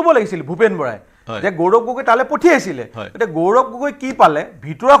ৰিপৰ্ট ল'ব লাগিছিল ভূপেন বৰাই যে গৌৰৱ গগৈ তালে পঠিয়াইছিলে এতিয়া গৌৰৱ গগৈ কি পালে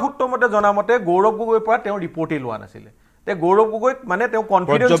ভিতৰুৱা সূত্ৰমতে জনামতে গৌৰৱ গগৈৰ পৰা তেওঁ ৰিপৰ্টেই লোৱা নাছিলে তে গৌৰৱ গগৈক মানে তেওঁ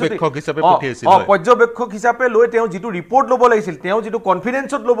পৰ্যবেক্ষক হিচাপে পঠিয়াইছিল পৰ্যবেক্ষক হিচাপে লৈ তেওঁ যিটো ৰিপৰ্ট ল'ব লাগিছিল তেওঁ যিটো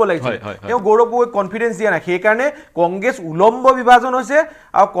কনফিডেন্সত ল'ব লাগিছিল তেওঁ গৌৰৱ গগৈক কনফিডেন্স দিয়া নাই সেইকাৰণে কংগ্ৰেছ উলম্ব বিভাজন হৈছে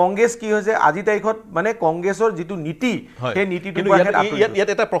আৰু কংগ্ৰেছ কি হৈছে আজি তাৰিখত মানে কংগ্ৰেছৰ যিটো নীতি সেই নীতিটো ইয়াত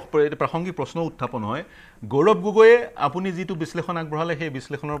এটা প্ৰাসংগিক প্ৰশ্ন উত্থাপন হয় গৌৰৱ গগৈয়ে আপুনি যিটো বিশ্লেষণ আগবঢ়ালে সেই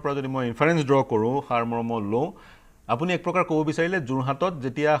বিশ্লেষণৰ পৰা যদি মই ইনফাৰেন্স ড্ৰ কৰোঁ সাৰমৰ্ম লওঁ আপুনি এক প্ৰকাৰ ক'ব বিচাৰিলে যোৰহাটত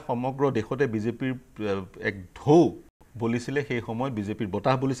যেতিয়া সমগ্ৰ দেশতে বিজেপিৰ এক ঢৌ বলিছিলে সেই সময়ত বিজেপিৰ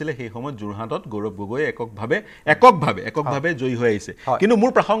বতাহ বলিছিলে সেই সময়ত যোৰহাটত গৌৰৱ গগৈ এককভাৱে জয়ী হৈ আহিছে কিন্তু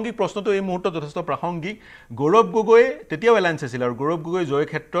মোৰ প্ৰাসংগিক প্ৰশ্নটো এই মুহূৰ্তত যথেষ্ট প্ৰাসংগিক গৌৰৱ গগৈ তেতিয়াও এলায়েন্স আছিল আৰু গৌৰৱ গগৈ জয়ৰ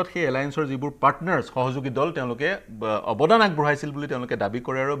ক্ষেত্ৰত সেই এলায়েন্সৰ যিবোৰ পাৰ্টনাৰ্ছ সহযোগী দল তেওঁলোকে অৱদান আগবঢ়াইছিল বুলি তেওঁলোকে দাবী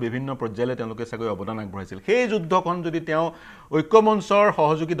কৰে আৰু বিভিন্ন পৰ্যায়লৈ তেওঁলোকে চাগৈ অৱদান আগবঢ়াইছিল সেই যুদ্ধখন যদি তেওঁ ঐক্যমঞ্চৰ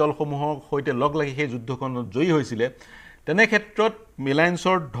সহযোগী দলসমূহৰ সৈতে লগ লাগি সেই যুদ্ধখনত জয়ী হৈছিলে তেনে ক্ষেত্ৰত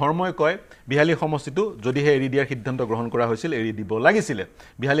মিলায়েন্সৰ ধৰ্মই কয় বিহালী সমষ্টিটো যদিহে এৰি দিয়াৰ সিদ্ধান্ত গ্ৰহণ কৰা হৈছিল এৰি দিব লাগিছিলে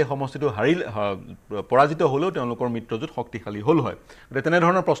বিহালী সমষ্টিটো পৰাজিত হ'লেও তেওঁলোকৰ মিত্ৰজোঁট শক্তিশালী হ'ল হয় গতিকে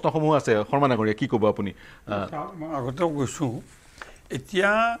তেনেধৰণৰ প্ৰশ্নসমূহ আছে শৰ্মা ডাঙৰীয়া কি ক'ব আপুনি আগতেও কৈছোঁ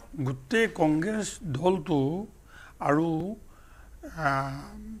এতিয়া গোটেই কংগ্ৰেছ দলটো আৰু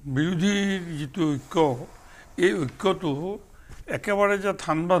বিৰোধীৰ যিটো ঐক্য এই ঐক্যটো একেবাৰে যে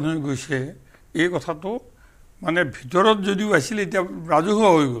থান-বান হৈ গৈছে এই কথাটো মানে ভিতৰত যদিও আছিলে এতিয়া ৰাজহুৱা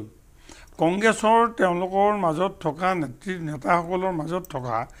হৈ গ'ল কংগ্ৰেছৰ তেওঁলোকৰ মাজত থকা নেতাসকলৰ মাজত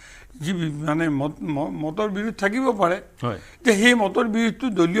থকা যি মানে মতৰ বিৰোধ থাকিব পাৰে যে সেই মতৰ বিৰোধটো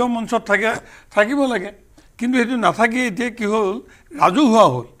দলীয় মঞ্চত থাকিব লাগে কিন্তু সেইটো নাথাকি এতিয়া কি হ'ল ৰাজহুৱা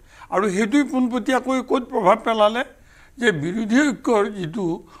হ'ল আৰু সেইটোৱে পোনপটীয়াকৈ ক'ত প্ৰভাৱ পেলালে যে বিৰোধী ঐক্যৰ যিটো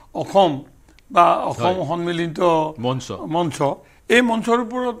অসম বা অসম সন্মিলিত মঞ্চ এই মঞ্চৰ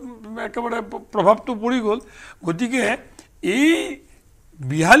ওপৰত একেবাৰে প্ৰভাৱটো পৰি গ'ল গতিকে এই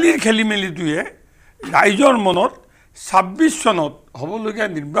বিহালীৰ খেলি মেলিটোৱে ৰাইজৰ মনত ২৬ চনত হ'বলগীয়া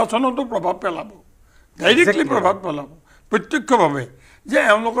নিৰ্বাচনতো প্ৰভাৱ পেলাব ডাইৰেক্টলি প্ৰভাৱ পেলাব প্ৰত্যক্ষভাৱে যে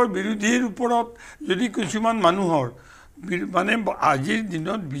এওঁলোকৰ বিৰোধীৰ ওপৰত যদি কিছুমান মানুহৰ মানে আজিৰ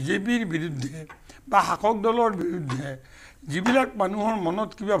দিনত বিজেপিৰ বিৰুদ্ধে বা শাসক দলৰ বিৰুদ্ধে যিবিলাক মানুহৰ মনত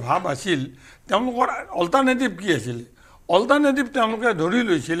কিবা ভাৱ আছিল তেওঁলোকৰ অল্টাৰনেটিভ কি আছিলে অল্টাৰনেটিভ তেওঁলোকে ধৰি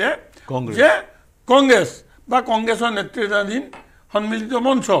লৈছিলে যে কংগ্ৰেছ বা কংগ্ৰেছৰ নেতৃত্বাধীন সন্মিলিত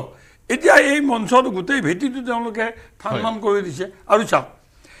মঞ্চ এতিয়া এই মঞ্চত গোটেই ভেটিটো তেওঁলোকে থান-বান কৰি দিছে আৰু চাওক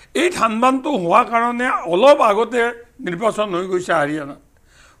এই থান-বানটো হোৱাৰ কাৰণে অলপ আগতে নিৰ্বাচন হৈ গৈছে হাৰিয়ানাত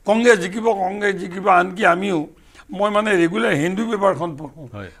কংগ্ৰেছ জিকিব আনকি আমিও মই মানে ৰেগুলাৰ হিন্দু পেপাৰখন পঢ়োঁ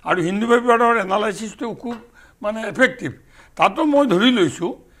আৰু হিন্দু পেপাৰৰ এনালাইচিছটো খুব মানে এফেক্টিভ তাতো মই ধৰি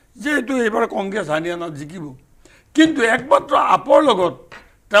লৈছোঁ যে এইটো এইবাৰ কংগ্ৰেছ হাৰিয়ানাত জিকিব কিন্তু একমাত্ৰ আপৰ লগত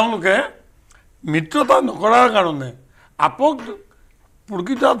তেওঁলোকে মিত্ৰতা নকৰাৰ কাৰণে আপক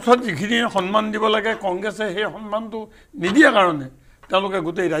প্ৰকৃত অৰ্থত যিখিনি সন্মান দিব লাগে কংগ্ৰেছে সেই সন্মানটো নিদিয়াৰ কাৰণে তেওঁলোকে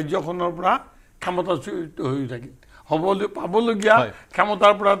গোটেই ৰাজ্যখনৰ পৰা ক্ষমতাচ্যুত হৈ থাকিল পাবলগীয়া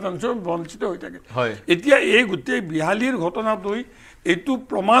ক্ষমতাৰ পৰা তেওঁলোক বঞ্চিত হৈ থাকে এতিয়া এই গোটেই বিহালীৰ ঘটনাটোই এইটো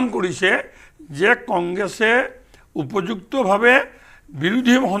প্ৰমাণ কৰিছে যে কংগ্ৰেছে উপযুক্তভাৱে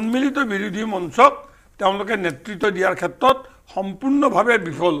সন্মিলিত বিৰোধী মঞ্চক তেওঁলোকে নেতৃত্ব দিয়াৰ ক্ষেত্ৰত সম্পূৰ্ণভাৱে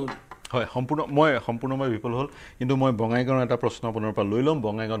বিফল হ'ল সম্পূৰ্ণভাৱে বিফল হ'ল কিন্তু মই বঙাইগাঁৱৰ এটা প্ৰশ্ন আপোনাৰ পৰা লৈ ল'ম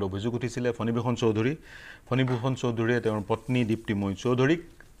বঙাইগাঁৱত অভিযোগ উঠিছিলে ফণীভূষণ চৌধুৰীয়ে তেওঁৰ পত্নী দীপ্তিময়ী চৌধুৰীক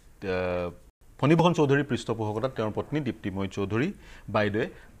ফণীভূষণ চৌধুৰীৰ পৃষ্ঠপোষকতাত তেওঁৰ পত্নী দীপ্তিময়ী চৌধুৰী বাইদেৱে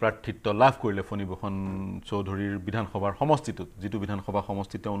প্ৰাৰ্থিত্ব লাভ কৰিলে ফণীভূষণ চৌধুৰীৰ বিধানসভাৰ সমষ্টিটোত যিটো বিধানসভা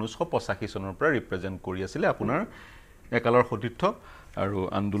সমষ্টি তেওঁ 1985 চনৰ পৰা ৰিপ্ৰেজেণ্ট কৰি আছিলে আপোনাৰ একালৰ সতীৰ্থ আৰু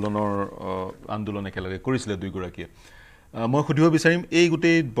আন্দোলন একেলগে কৰিছিলে দুইগৰাকীয়ে মই সুধিব বিচাৰিম এই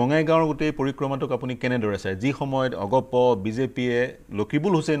গোটেই বঙাইগাঁৱৰ গোটেই পৰিক্ৰমাটোক আপুনি কেনেদৰে চায় যি সময়ত অগপ বিজেপিয়ে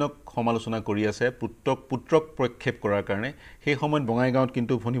লকিবুল হুছেইনক সমালোচনা কৰি আছে পুত্ৰক প্ৰক্ষেপ কৰাৰ কাৰণে সেই সময়ত বঙাইগাঁৱত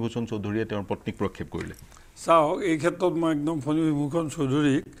কিন্তু ফণীভূষণ চৌধুৰীয়ে তেওঁৰ পত্নীক প্ৰক্ষেপ কৰিলে চাওক এই ক্ষেত্ৰত মই একদম ফণীভূষণ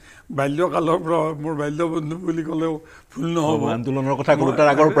চৌধুৰীক বাল্যকালৰ পৰা মোৰ বাল্যবন্ধু বুলি ক'লেও ভুল নহ'ব আন্দোলনৰ কথা ক'লো তাৰ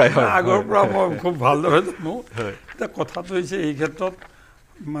আগৰ পৰা মই খুব ভালদৰে জানো এতিয়া কথাটো হৈছে এই ক্ষেত্ৰত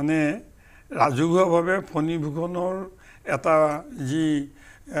মানে ৰাজহুৱাভাৱে ফণীভূষণৰ এটা যি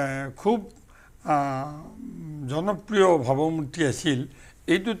খুব জনপ্ৰিয় ভাৱমূৰ্তি আছিল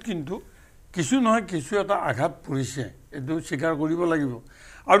এইটোত কিন্তু কিছু নহয় কিছু এটা আঘাত পৰিছে এইটো স্বীকাৰ কৰিব লাগিব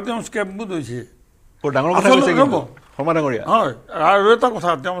আৰু তেওঁ স্কেপবুট হৈছে হয় আৰু এটা কথা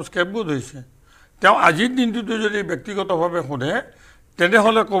তেওঁ স্কেপবুট হৈছে তেওঁ আজিৰ দিনটোতো যদি ব্যক্তিগতভাৱে সোধে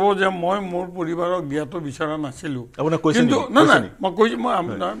তেনেহ'লে ক'ব যে মই মোৰ পৰিবাৰক দিয়াটো বিচৰা নাছিলোঁ কিন্তু নাই মই কৈছোঁ মই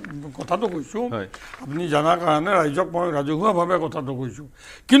আপোনাৰ কথাটো কৈছোঁ আপুনি জনাৰ কাৰণে ৰাইজক মই ৰাজহুৱাভাৱে কথাটো কৈছোঁ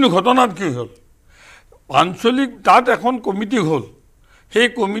কিন্তু ঘটনাত কি হ'ল আঞ্চলিক তাত এখন কমিটি হ'ল সেই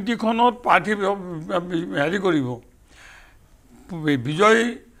কমিটিখনত প্ৰাৰ্থী হেৰি কৰিব বিজয়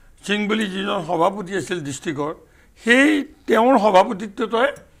সিং বুলি যিজন সভাপতি আছিল ডিষ্ট্ৰিক্টৰ সেই তেওঁৰ সভাপতিত্বতে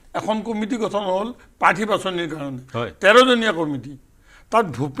এখন কমিটি গঠন হ'ল প্ৰাৰ্থী বাছনিৰ কাৰণে 13জনীয়া কমিটি তাত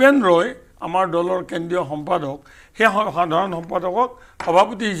ভূপেন ৰয় আমাৰ দলৰ কেন্দ্ৰীয় সম্পাদক সেই সাধাৰণ সম্পাদকক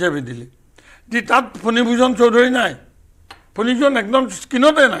সভাপতি হিচাপে দিলে দি তাত ফণীভূষণ চৌধুৰী নাই ফণীভূষণ একদম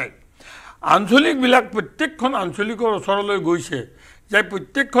স্ক্ৰীণতে নাই আঞ্চলিকবিলাক প্ৰত্যেকখন আঞ্চলিকৰ ওচৰলৈ গৈছে যে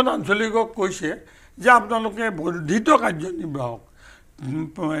প্ৰত্যেকখন আঞ্চলিকক কৈছে যে আপোনালোকে বৰ্ধিত কাৰ্যনিৰ্বাহক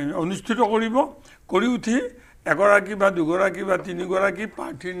অনুষ্ঠিত কৰিব কৰি উঠি এগৰাকী বা দুগৰাকী বা তিনিগৰাকী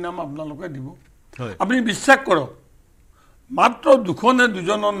প্ৰাৰ্থীৰ নাম আপোনালোকে দিব আপুনি বিশ্বাস কৰক মাত্ৰ দুখনে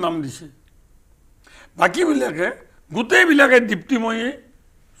দুজনৰ নাম দিছে বাকীবিলাকে গোটেইবিলাকে দীপ্তিময়ী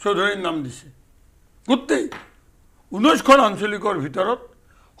চৌধুৰীৰ নাম দিছে গোটেই 19খন আঞ্চলিকৰ ভিতৰত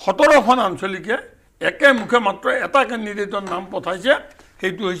 17খন আঞ্চলিকে একে মুখে মাত্ৰ এটা কেণ্ডিডেটৰ নাম পঠাইছে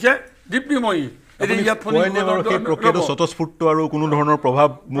সেইটো হৈছে দীপ্তিময়ী স্বতঃস্ফূৰ্ত আৰু কোনো ধৰণৰ প্ৰভাৱ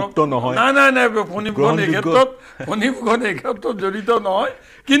মুক্ত নহয় নাই ফণীভূষণ এই ক্ষেত্ৰত জড়িত নহয়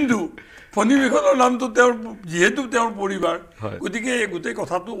কিন্তু ফণীভূষণৰ নামটো তেওঁৰ যিহেতু তেওঁৰ পৰিবাৰ গতিকে এই গোটেই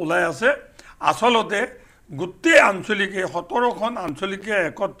কথাটো ওলাই আছে আচলতে গোটেই আঞ্চলিকে 17খন আঞ্চলিকে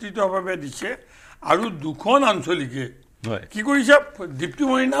একত্ৰিতভাৱে দিছে আৰু দুখন আঞ্চলিকে কি কৰিছে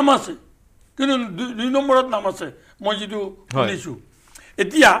দীপ্তিময়ীৰ নাম আছে কিন্তু 2 নম্বৰত নাম আছে মই যিটো শুনিছোঁ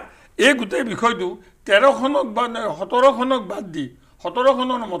এতিয়া এই গোটেই বিষয়টো 13খনক বা 17খনক বাদ দি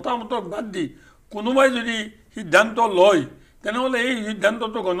 17খনৰ মতামতক বাদ দি কোনোবাই যদি সিদ্ধান্ত লয় তেনেহ'লে এই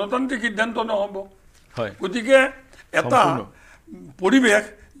সিদ্ধান্তটো গণতান্ত্ৰিক সিদ্ধান্ত নহ'ব গতিকে এটা পৰিৱেশ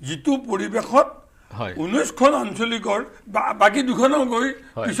যিটো পৰিৱেশত 19খন আঞ্চলিকৰ বাকী দুখনৰ গৈ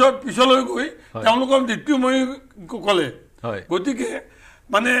পিছলৈ গৈ তেওঁলোকৰ দীপ্তিময়ী ক'লে গতিকে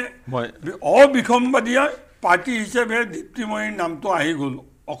মানে অবিসম্বাদী পাৰ্টি হিচাপে দীপ্তিময়ীৰ নামটো আহি গ'ল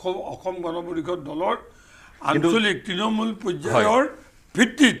অসম গণ পৰিষদ দলৰ আঞ্চলিক তৃণমূল পৰ্যায়ৰ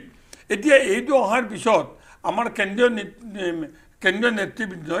ভিত্তিত এতিয়া এইটো অহাৰ পিছত আমাৰ কেন্দ্ৰীয়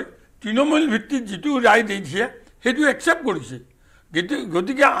নেতৃবৃন্দই তৃণমূল ভিত্তিত যিটো ৰায় দিছে সেইটো একচেপ্ট কৰিছে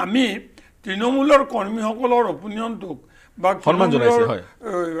গতিকে আমি তৃণমূলৰ কৰ্মীসকলৰ অপিনিয়নটোক বা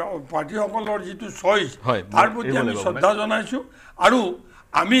পাৰ্টীসকলৰ যিটো চইচ তাৰ প্ৰতি আমি শ্ৰদ্ধা জনাইছোঁ আৰু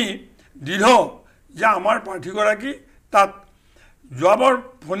আমি দৃঢ় যে আমাৰ প্ৰাৰ্থীগৰাকী তাত যোৱাবাৰ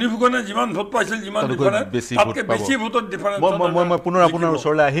ফণীভূষণে যিমান ভোট পাইছিল যিমান তাতকৈ বেছি ভোটত ডিফাৰেঞ্চ মই পুনৰ আপোনাৰ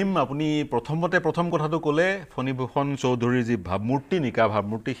ওচৰলৈ আহিম আপুনি প্ৰথম কথাটো ক'লে ফণীভূষণ চৌধুৰীৰ যি ভাৱমূৰ্তি নিকা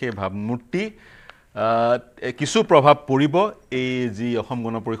ভাৱমূৰ্তি সেই ভাৱমূৰ্তি কিছু প্ৰভাৱ পৰিব এই যি অসম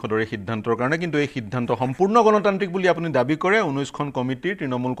গণ পৰিষদৰ এই সিদ্ধান্তৰ কাৰণে কিন্তু এই সিদ্ধান্ত সম্পূৰ্ণ গণতান্ত্ৰিক বুলি আপুনি দাবী কৰে 19খন কমিটিৰ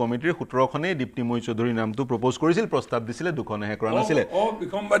তৃণমূল কমিটিৰ 17খনেই দীপ্তিময়ী চৌধুৰীৰ নামটো প্ৰপ'জ কৰিছিল প্ৰস্তাৱ দিছিলে দুখনেহে কৰা নাছিলে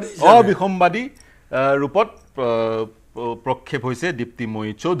অবিসম্বাদী ৰূপত প্ৰক্ষেপ হৈছে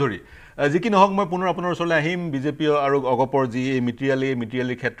দীপ্তিময়ী চৌধুৰী যি কি নহওক মই পুনৰ আপোনাৰ ওচৰলৈ আহিম বিজেপি আৰু অগপৰ যি এই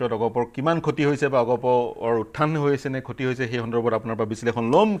মিটিয়ালিৰ ক্ষেত্ৰত অগপৰ কিমান ক্ষতি হৈছে বা অগপৰ উত্থান হৈছে নে ক্ষতি হৈছে সেই সন্দৰ্ভত আপোনাৰ পৰা বিশ্লেষণ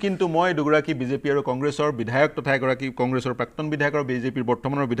ল'ম কিন্তু মই দুগৰাকী বিজেপি আৰু কংগ্ৰেছৰ বিধায়ক তথা এগৰাকী কংগ্ৰেছৰ প্ৰাক্তন বিধায়ক আৰু বিজেপিৰ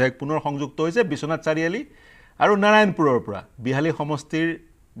বৰ্তমানৰ বিধায়ক পুনৰ সংযুক্ত হৈছে বিশ্বনাথ চাৰিআলি আৰু নাৰায়ণপুৰৰ পৰা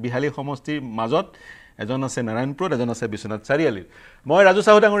বিহালী সমষ্টিৰ মাজত এজন আছে নাৰায়ণপুৰত এজন আছে বিশ্বনাথ চাৰিআলিত মই ৰাজু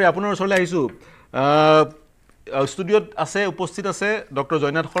চাহু ডাঙৰীয়া আপোনাৰ ওচৰলৈ আহিছোঁ ষ্টুডিঅ'ত উপস্থিত আছে ডক্টৰ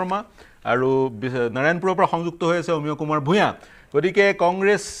জয়নাথ শৰ্মা আৰু নাৰায়ণপুৰৰ পৰা সংযুক্ত হৈ আছে অমীয় কুমাৰ ভূঞা গতিকে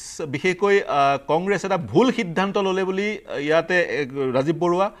কংগ্ৰেছ বিশেষকৈ কংগ্ৰেছ এটা ভুল সিদ্ধান্ত ল'লে বুলি ইয়াতে ৰাজীৱ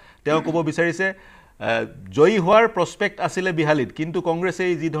বৰুৱা তেওঁ ক'ব বিচাৰিছে জয়ী হোৱাৰ প্ৰস্পেক্ট আছিলে বিহালীত কিন্তু কংগ্ৰেছে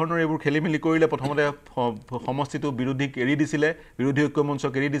যি ধৰণৰ এইবোৰ খেলিমেলি কৰিলে প্ৰথমতে সমষ্টিটো বিৰোধীক এৰি দিছিলে বিৰোধী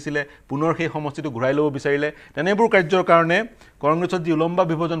ঐক্যমঞ্চক এৰি দিছিলে পুনৰ সেই সমষ্টিটো ঘূৰাই ল'ব বিচাৰিলে তেনেবোৰ কাৰ্যৰ কাৰণে কংগ্ৰেছত যি উলম্বা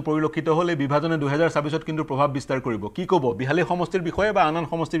বিভাজন পৰিলক্ষিত হ'ল এই বিভাজনে 2026ত কিন্তু প্ৰভাৱ বিস্তাৰ কৰিব কি ক'ব বিহালী সমষ্টিৰ বিষয়ে বা আন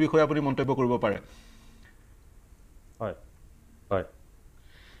সমষ্টিৰ বিষয়ে আপুনি মন্তব্য কৰিব পাৰে হয় হয়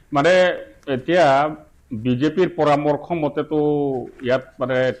মানে এতিয়া বিজেপিৰ পৰামৰ্শ মতেতো ইয়াত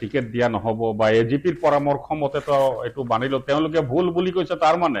মানে টিকেট দিয়া নহব বা এজিপিৰ পৰামৰ্শ মতেতো এইটো মানিলো তেওঁলোকে ভুল বুলি কৈছে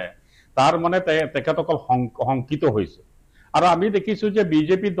তাৰ মানে তেখেতসকল শংকিত হৈছে আৰু আমি দেখিছো যে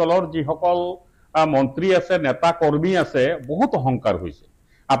বিজেপি দলৰ যিসকল মন্ত্ৰী আছে নেতা কৰ্মী আছে বহুত অহংকাৰ হৈছে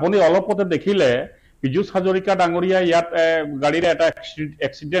আপুনি অলপতে দেখিলে পীযুষ হাজৰিকা ডাঙৰীয়া ইয়াত গাড়ীৰ এটা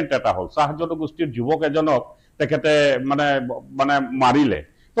এক্সিডেন্ট এটা হ'ল চাহ জনগোষ্ঠীৰ যুৱক এজনক তেখেতে মানে মাৰিলে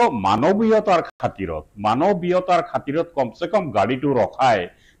তো মানৱীয়তাৰ খাতিৰত কমসে কম গাড়ীটো ৰখাই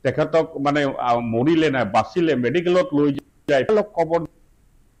তেখেতক মানে মৰিলে নাই বাচিলে মেডিকেলত লৈ যায় খবৰ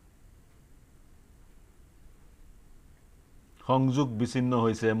সংযোগ বিচ্ছিন্ন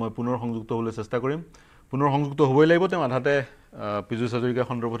হৈছে মই পুনৰ সংযুক্ত হ'বলৈ চেষ্টা কৰিম পুনৰ সংযুক্ত হ'বই লাগিব তেওঁ আধাতে পীযুষ হাজৰিকা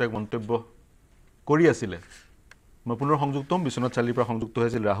সন্দৰ্ভত এক মন্তব্য কৰি আছিলে মই পুনৰ সংযুক্ত হ'ম বিশ্বনাথ চাৰিআলিৰ পৰা সংযুক্ত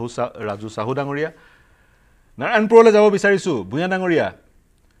হৈছিল ৰাজু সাহু ডাঙৰীয়া নাৰায়ণপুৰলৈ যাব বিচাৰিছোঁ ভূঞা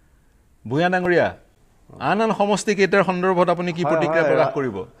ডাঙৰীয়া আন সমষ্টি কেইটাৰ সন্দৰ্ভত আপুনি কি প্ৰতিক্ৰিয়া প্ৰকাশ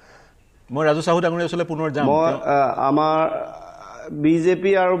কৰিব মই ৰাজু সাহু ডাঙৰীয়া ওচৰলৈ পুনৰ যাম আমাৰ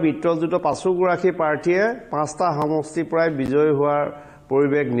বিজেপি আৰু মিত্ৰজোঁটৰ 5গৰাকী প্ৰাৰ্থীয়ে 5টা সমষ্টি প্ৰায় বিজয় হোৱাৰ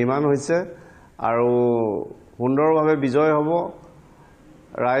পৰিৱেশ নিৰ্মাণ হৈছে আৰু সুন্দৰভাৱে বিজয় হ'ব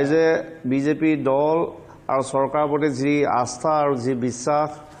ৰাইজে বিজেপি দল আৰু চৰকাৰৰ প্ৰতি যি আস্থা আৰু যি বিশ্বাস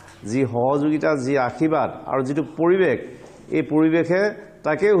যি সহযোগিতা যি আশীৰ্বাদ আৰু যিটো পৰিৱেশ এই পৰিৱেশে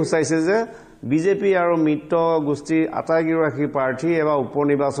তাকেই সূচাইছে যে বিজেপি আৰু মিত্ৰ গোষ্ঠীৰ আটাইকেইগৰাকী প্ৰাৰ্থী এবাৰ উপ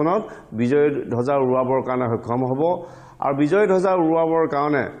নিৰ্বাচনত বিজয় ধ্বজা উৰুৱাবৰ কাৰণে সক্ষম হ'ব আৰু বিজয় ধ্বজা উৰুৱাবৰ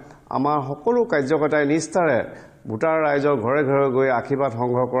কাৰণে আমাৰ সকলো কাৰ্যকৰ্তাই নিষ্ঠাৰে ভোটাৰ ৰাইজৰ ঘৰে ঘৰে গৈ আশীৰ্বাদ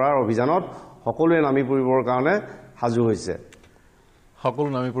সংগ্ৰহ কৰাৰ অভিযানত সকলোৱে নামি পৰিবৰ কাৰণে সাজু হৈছে সকলো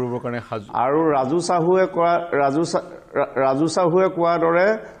নামি পৰিবৰ কাৰণে সাজু আৰু ৰাজু সাহুৱে কোৱাৰ দৰে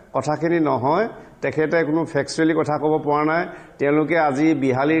কথাখিনি নহয় তেখেতে কোনো ফেক্সুৱেলি কথা ক'ব পৰা নাই তেওঁলোকে আজি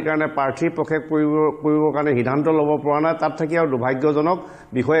বিহালীৰ কাৰণে প্ৰাৰ্থী প্ৰক্ষেপ কৰিবৰ কাৰণে সিদ্ধান্ত ল'ব পৰা নাই তাত থাকি আৰু দুৰ্ভাগ্যজনক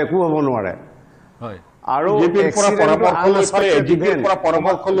বিষয় একো হ'ব নোৱাৰে হয় আৰু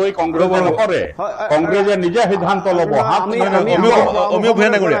কংগ্ৰেছে নিজে সিদ্ধান্ত ল'ব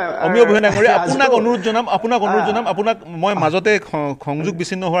আপোনাক অনুৰোধ জনাম আপোনাক মই মাজতে সংযোগ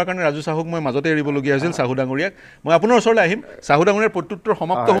বিচ্ছিন্ন হোৱাৰ কাৰণে ৰাজু সাহুক মই মাজতে এৰিবলগীয়া হৈছিল সাহু ডাঙৰীয়াক মই আপোনাৰ ওচৰলৈ আহিম সাহু ডাঙৰীয়াৰ প্ৰত্যুত্তৰ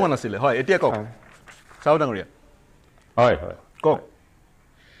সমাপ্ত হোৱা নাছিলে হয় এতিয়া কওক সাহু ডাঙৰীয়া হয় কওক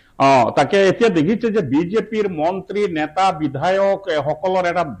তাকে এতিয়া দেখিছে যে বিজেপিৰ মন্ত্ৰী নেতা বিধায়ক সকলৰ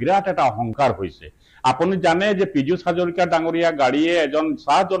এটা বিৰাট এটা অহংকাৰ হৈছে আপুনি জানে যে পীযুষ হাজৰিকা ডাঙৰীয়া গাড়ীয়ে এজন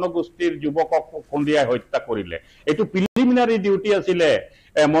চাহ জনগোষ্ঠীৰ যুৱকক খুন্দিয়াই হত্যা কৰিলে এইটো প্ৰিলিমিনাৰী ডিউটি আছিলে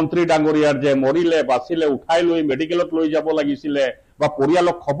মন্ত্ৰী ডাঙৰীয়াৰ যে মৰিলে বাচিলে উঠাই লৈ মেডিকেলত লৈ যাব লাগিছিলে বা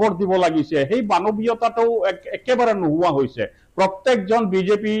পৰিয়ালক খবৰ দিব লাগিছে সেই মানৱীয়তাটো একেবাৰে নোহোৱা হৈছে প্ৰত্যেকজন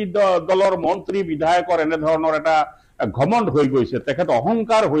বিজেপি দলৰ মন্ত্ৰী বিধায়কৰ এনে ধৰণৰ এটা ঘমণ্ড হৈ গৈছে তেখেত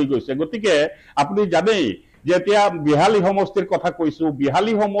অহংকাৰ হৈ গৈছে গতিকে আপুনি জানেই যে এতিয়া বিহালী সমষ্টিৰ কথা কৈছো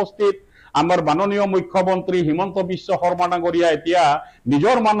বিহালী সমষ্টিত আমাৰ মাননীয় মুখ্যমন্ত্ৰী হিমন্ত বিশ্ব শৰ্মা ডাঙৰীয়া এতিয়া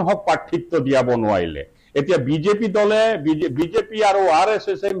নিজৰ মানুহক প্ৰাৰ্থিত্ব দিয়াব নোৱাৰিলে এতিয়া বিজেপি দলে বিজেপি আৰু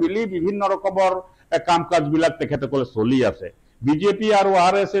আৰএছএছে মিলি বিভিন্ন ৰকমৰ কাম কাজবিলাক তেখেতসকলে চলি আছে বিজেপি আৰু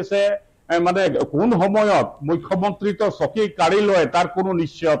আৰএছএছে মানে কোন সময়ত মুখ্যমন্ত্ৰীটো চকী কাঢ়ি লয় তাৰ কোনো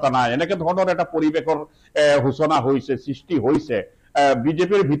নিশ্চয়তা নাই এনেকে ধৰণৰ এটা পৰিৱেশৰ সূচনা হৈছে সৃষ্টি হৈছে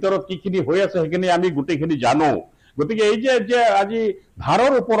বিজেপিৰ ভিতৰত কিখিনি হৈ আছে সেইখিনি আমি গোটেইখিনি জানো গতিকে এই যে আজি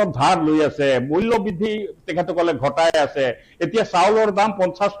ধাৰৰ ওপৰত ধাৰ লৈ আছে মূল্য বৃদ্ধি তেখেতসকলে ঘটাই আছে এতিয়া চাউলৰ দাম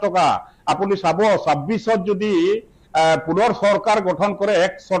 50 টকা আপুনি চাব 26ত যদি পুনৰ চৰকাৰ গঠন কৰে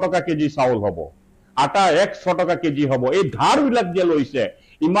 100 টকা কেজি চাউল হ'ব আটা 100 টকা কেজি হ'ব এই ধাৰ বিলাক যে লৈছে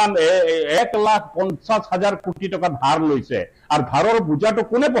ইমান 1,50,000 কোটি টকা ধাৰ লৈছে আৰু ধাৰৰ বোজাটো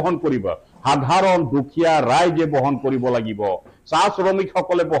কোনে বহন কৰিব সাধাৰণ দুখীয়া ৰাইজে বহন কৰিব লাগিব চাহ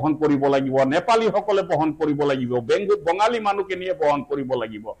শ্ৰমিকসকলে বহন কৰিব লাগিব নেপালীসকলে বহন কৰিব লাগিব বঙালী মানুহখিনিয়ে বহন কৰিব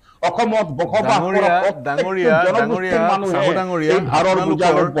লাগিব অসমত বসবাস কৰা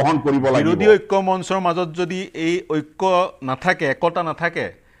বিৰোধী ঐক্য মঞ্চৰ মাজত যদি এই ঐক্য নাথাকে একতা নাথাকে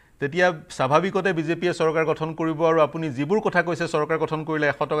তেতিয়া স্বাভাৱিকতে বিজেপিয়ে চৰকাৰ গঠন কৰিব আৰু আপুনি যিবোৰ কথা কৈছে চৰকাৰ গঠন কৰিলে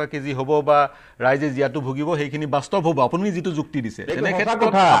 100 টকা কেজি হ'ব বা ৰাইজে জিয়াটো ভুগিব সেইখিনি বাস্তৱ হ'ব আপুনি যিটো যুক্তি দিছে তেনে ক্ষেত্ৰত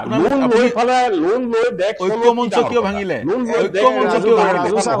ঐক্যমঞ্চ কিয় ভাঙিলে ঐক্যমঞ্চ কিয় ভাঙিলে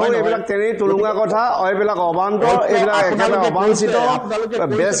এইবিলাক তেৰি তুলুঙা কথা এইবিলাক অবান্তৰ এইবিলাক একেবাৰে অবাঞ্ছিত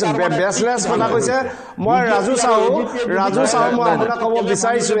বেছলেছ কথা কৈছে মই ৰাজু চাহু মই আপোনাক ক'ব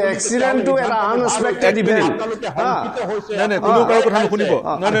বিচাৰিছো এক্সিডেণ্টটো এটা আনএক্সপেক্টেড ইভেণ্ট নাই কোনো কাৰো কথা নুশুনিব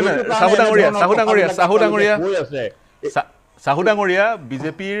নাই চাহু ডাঙৰীয়া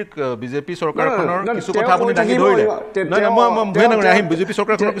বিজেপি চৰকাৰখনৰ কিছু কথা আপুনি দাঙি ধৰিলে মই আহিম বিজেপি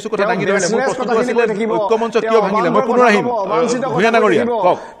চৰকাৰখনৰ কিছু কথা দাঙি ধৰিলে মোৰ প্ৰশ্নটো আছিলে ঐক্যমঞ্চ কিয় ভাঙিলে মই পুনৰ আহিম ভূঞা ডাঙৰীয়া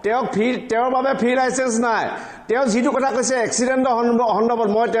কওক তেওঁৰ বাবে ফ্ৰী লাইচেঞ্চ নাই তেওঁ যিটো কথা কৈছে এক্সিডেণ্টৰ সন্দৰ্ভত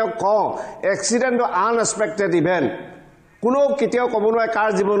মই তেওঁক কওঁ এক্সিডেণ্টটো আনএক্সপেক্টেড ইভেণ্ট কোনো কেতিয়াও ক'ব নোৱাৰে কাৰ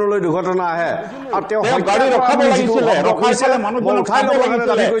জীৱনলৈ দুৰ্ঘটনা আহে আৰু তেওঁ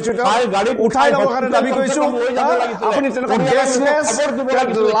উঠাই ল'বৰ কাৰণে দাবী কৰিছো আপুনি তেনেকুৱা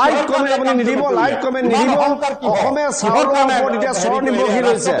লাইট কমেণ্ট আপুনি নিদিব অসমে চাউলৰ ওপৰত এতিয়া স্বৰ নিৰ্ভৰশীল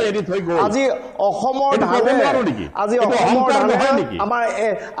হৈছে আজি অসমৰ ধানে আমাৰ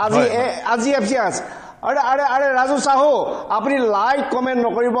আজি এফচিএছ আৰে ৰাজু চাহু আপুনি লাইক কমেণ্ট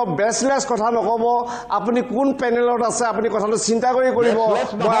নকৰিব বেছলেছ কথা নক'ব আপুনি কোন পেনেলত আছে আপুনি কথাটো চিন্তা কৰি কৰিব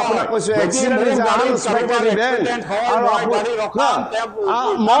মই আপোনাক কৈছোঁ এক্সিডেণ্ট ইজ আনএক্সপেক্টেড ইভেণ্ট আৰু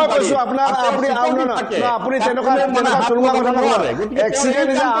মই কৈছোঁ আপোনাক আপুনি তেনেকুৱা তুলনা কথা নক'ব এক্সিডেণ্ট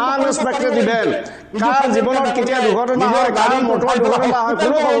ইজ আনএক্সপেক্টেড ইভেণ্ট কাৰ জীৱনত কেতিয়া দুৰ্ঘটনা হয় কাৰ মটৰ দুৰ্ঘটনা হয়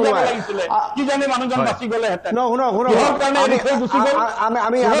কোনো ক'ব নোৱাৰে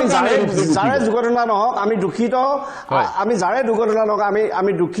আমি যাৰে দুৰ্ঘটনা নহওক আমি দুখিত আমি যাৰে দুৰ্ঘটনা নহওক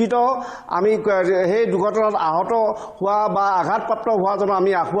আমি দুখিত আমি সেই দুৰ্ঘটনাত আহত হোৱা বা আঘাতপ্ৰাপ্ত হোৱাজনৰ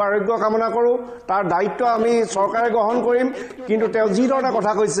আমি আশু আৰোগ্য কামনা কৰোঁ তাৰ দায়িত্ব আমি চৰকাৰে গ্ৰহণ কৰিম কিন্তু তেওঁ যি ধৰণে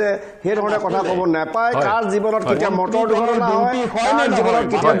কথা কৈছে সেই ধৰণে কথা ক'ব নাপায় কাৰ জীৱনত কেতিয়া মটৰ দুৰ্ঘটনা হয় কাৰ জীৱনত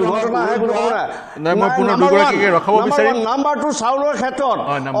কেতিয়া দুৰ্ঘটনা আহে বুলি ক'ব নাই নাম্বাৰ 2 চাউলৰ ক্ষেত্ৰত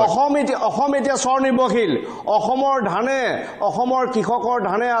অসম এতিয়া স্বনিৰ্ভৰশীল অসমৰ ধানে অসমৰ কৃষকৰ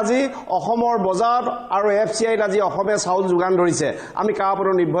ধানে আজি অসমৰ বজাৰত আৰু এফচিআইত আজি অসমে চাউল যোগান ধৰিছে আমি কাৰ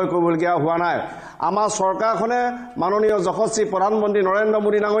ওপৰত নিৰ্ভৰ কৰিবলগীয়া হোৱা নাই আমাৰ চৰকাৰখনে মাননীয় যশস্বী প্ৰধানমন্ত্ৰী নৰেন্দ্ৰ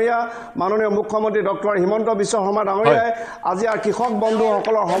মোদী ডাঙৰীয়া মাননীয় মুখ্যমন্ত্ৰী ডক্টৰ হিমন্ত বিশ্ব শৰ্মা ডাঙৰীয়াই আজি আৰু কৃষক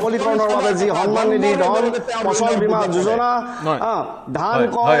বন্ধুসকলৰ সবলীকৰণৰ বাবে যি সন্মান নিধি ধন ফচল বীমা যোজনা ধান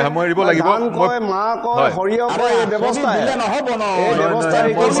কয় মাহ কয় সৰিয়হ কয় এই ব্যৱস্থাই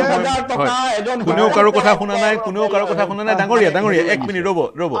কোনেও কাৰো কথা শুনা নাই ডাঙৰীয়া 1 মিনিট ৰ'ব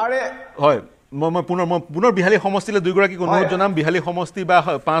হয় মই পুনৰ বিহালী সমষ্টিলৈ দুইগৰাকীক অনুৰোধ জনাম বিহালী সমষ্টি বা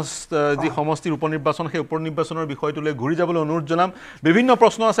 5 যি সমষ্টিৰ উপনিৰ্বাচন সেই উপনিৰ্বাচনৰ বিষয়টোলৈ ঘূৰি যাবলৈ অনুৰোধ জনাম বিভিন্ন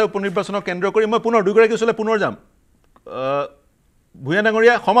প্ৰশ্ন আছে উপনিৰ্বাচনক কেন্দ্ৰ কৰি মই পুনৰ দুইগৰাকীৰ ওচৰলৈ পুনৰ যাম ভূঞা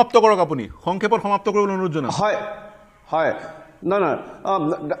ডাঙৰীয়া সমাপ্ত কৰক আপুনি সংক্ষেপত সমাপ্ত কৰিবলৈ অনুৰোধ জনাম হয় নহয়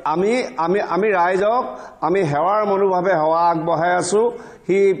আমি ৰাইজক আমি সেৱাৰ মনোভাৱে সেৱা আগবঢ়াই আছোঁ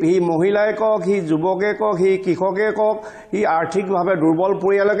সি মহিলাই কওক সি যুৱকে কওক সি কৃষকে কওক সি আৰ্থিকভাৱে দুৰ্বল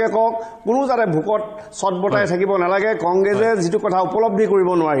পৰিয়ালকে কওক কোনো যাতে ভোকত চটবটাই থাকিব নালাগে কংগ্ৰেছে যিটো কথা উপলব্ধি কৰিব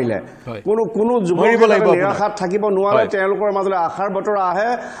নোৱাৰিলে কোনো যুৱক নিৰাশাত থাকিব নোৱাৰে তেওঁলোকৰ মাজলৈ আশাৰ বতৰা আহে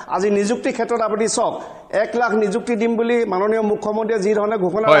আজি নিযুক্তিৰ ক্ষেত্ৰত আপুনি চাওক 1 লাখ নিযুক্তি দিম বুলি মাননীয় মুখ্যমন্ত্ৰীয়ে যি ধৰণে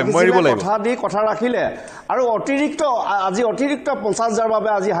ঘোষণা কৰিছিলে কথা ৰাখিলে আৰু অতিৰিক্ত 50,000 বাবে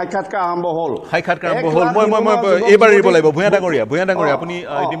আজি সাক্ষাৎকাৰ আৰম্ভ হ'ল মই এইবাৰ এৰিব লাগিব ভূঞা ডাঙৰীয়া আপুনি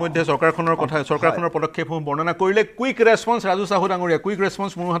ইতিমধ্যে চৰকাৰখনৰ পদক্ষেপসমূহ বৰ্ণনা কৰিলে কুইক ৰেছপন্স ৰাজু চাহু ডাঙৰীয়া কুইক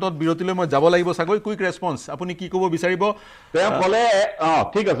ৰেছপন্স মোৰ হাতত বিৰতিলৈ মই যাব লাগিব চাগৈ কুইক ৰেছপন্স আপুনি কি ক'ব বিচাৰিব তেওঁ ক'লে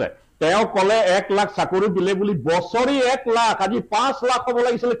ঠিক আছে তেওঁ ক'লে 1 লাখ চাকৰি দিলে বুলি বছৰি 1 লাখ আজি 5 লাখ হ'ব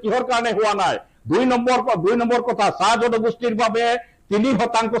লাগিছিল কিহৰ কাৰণে হোৱা নাই 2 নম্বৰ কথা চাহ জনগোষ্ঠীৰ বাবে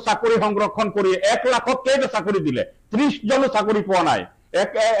 3% চাকৰি সংৰক্ষণ কৰি 1 লাখত কেইটা চাকৰি দিলে 30 জনো চাকৰি পোৱা নাই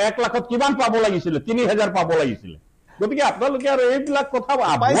 1 লাখত কিমান পাব লাগিছিল 3,000 পাব লাগিছিল গতিকে আপোনালোকে আৰু এইবিলাক কথা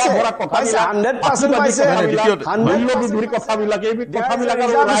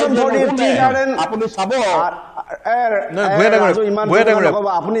আপুনি চাব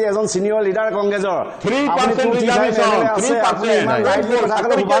আপুনি এজন চিনিয়ৰ লিডাৰ কংগ্ৰেছৰ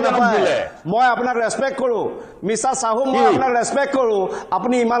মই আপোনাক ৰেছপেক্ট কৰোঁ মিষ্টাৰ চাহু মই আপোনাক ৰেছপেক্ট কৰোঁ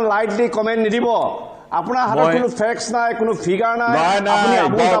আপুনি ইমান লাইটলি কমেণ্ট নিদিব আপোনাৰ হাতত কোনো ফেক্স নাই, কোনো ফিগাৰ নাই, আপুনি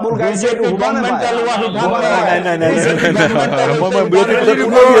আবুল তাবুল গাইছে, এইটো শুবা নাপায়। মই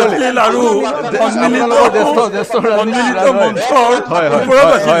বিৰতিৰ আৰু সন্মিলিত মঞ্চৰ ওপৰত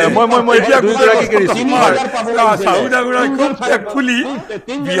আছিলে। মই এতিয়া চাহু ডাঙৰীয়াই খুব ফুলি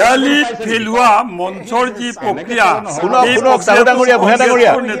বিহালীত পেলোৱা মঞ্চৰ যি প্ৰক্ৰিয়া,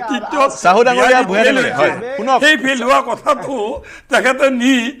 সেই পেলোৱা কথাটো তেখেতে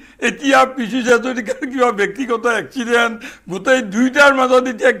নি এতিয়া পিছু হাজৰিকাৰ কিবা ব্যক্তিগত এক্সিডেণ্ট গোটেই দুয়োটাৰ মাজত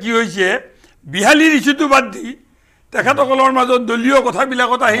এতিয়া কি হৈছে, বিহালীৰ ইছ্যুটো বাদ দি তেখেতসকলৰ মাজত দলীয়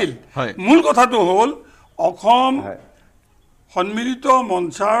কথাবিলাকত আহিল। মূল কথাটো হ'ল অসম সন্মিলিত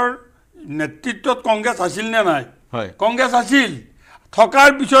মঞ্চৰ নেতৃত্বত কংগ্ৰেছ আছিল নে নাই? কংগ্ৰেছ আছিল। থকাৰ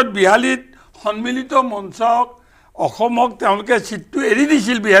পিছত বিহালীত সন্মিলিত মঞ্চক অসমক তেওঁলোকে ছিটটো এৰি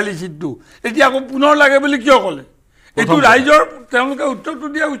দিছিল, বিহালী ছিটটো। এতিয়া আকৌ পুনৰ লাগে বুলি কিয় ক'লে? এইটো ৰাইজৰ তেওঁলোকে উত্তৰটো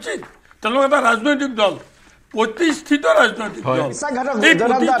দিয়া উচিত। তেওঁলোক এটা ৰাজনৈতিক দল, প্ৰতিষ্ঠিত ৰাজনৈতিক দল। এই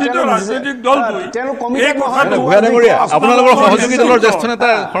প্ৰতিষ্ঠিত ৰাজনৈতিক দলটোৱে আপোনালোকৰ সহযোগী দলৰ জ্যেষ্ঠ নেতা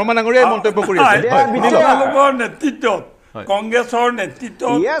শৰ্মা ডাঙৰীয়াই মন্তব্য কৰি আছে, তেওঁলোকৰ নেতৃত্বত, কংগ্ৰেছৰ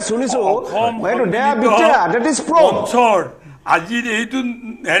নেতৃত্বত মঞ্চৰ আজিৰ এইটো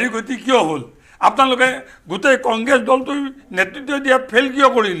হেৰি গতি কিয় হ'ল? আপোনালোকে গোটেই কংগ্ৰেছ দলটো নেতৃত্ব দিয়াত ফেইল কিয়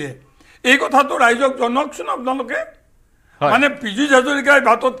কৰিলে? এই কথাটো ৰাইজক জনাওকচোন আপোনালোকে। মানে পীযুষ হাজৰিকাৰ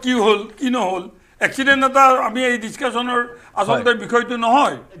বাটত কি হ'ল কি নহ'ল, এক্সিডেণ্ট এটা আমি এই ডিছকাশ্যনৰ আচলতে বিষয়টো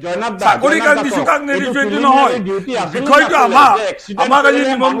নহয়। চাকৰি কাক দিছোঁ কাক নিদিছোঁ এইটো নহয়, বিষয়টো আমাক আজি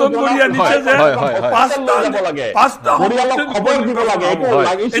নিমন্ত্ৰণ কৰি আনিছে যে পাঁচটা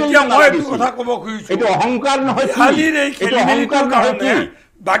এতিয়া মই এইটো কথা ক'ব খুজিছোঁ, বিহালীৰ এই খেলিমেলিটোৰ কাৰণে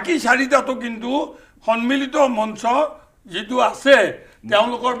বাকী চাৰিটাতো কিন্তু সন্মিলিত মঞ্চ যিটো আছে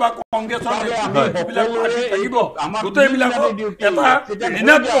তেওঁলোকৰ বা কংগ্ৰেছৰ থাকিব, গোটেইবিলাকৰ এটা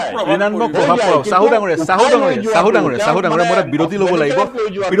ঋণাত্মক প্ৰভাৱ। চাহু ডাঙৰীয়া মই বিৰতি ল'ব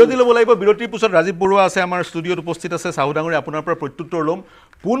লাগিব। বিৰতিৰ পিছত ৰাজীৱ বৰুৱা আছে আমাৰ ষ্টুডিঅ'ত উপস্থিত আছে। চাহু ডাঙৰীয়া, আপোনাৰ পৰা প্ৰত্যুত্তৰ ল'ম।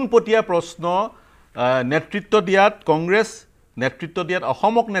 পোনপটীয়া প্ৰশ্ন, নেতৃত্ব দিয়াত কংগ্ৰেছ নেতৃত্ব দিয়াত,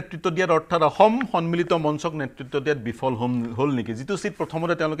 অসমক নেতৃত্ব দিয়াত, অৰ্থাৎ অসম সন্মিলিত মঞ্চক নেতৃত্ব দিয়াত বিফল হ'ল নেকি? যিটো চিট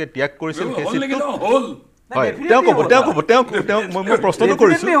প্ৰথমতে তেওঁলোকে ত্যাগ কৰিছিল সেই চিটটো মই প্ৰশ্নটো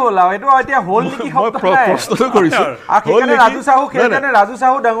কৰিছোঁ। ৰাজু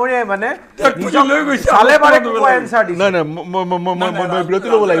চাহু ডাঙৰীয়াই মানে বিৰতি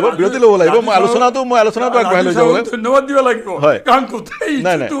ল'ব লাগিব। মই আলোচনাটো আগবঢ়াই লৈ যাব ধন্যবাদ দিব লাগিব, কাৰণ গোটেই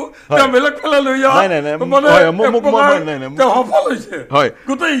বেলেগ ফালে লৈ সফল হৈছে,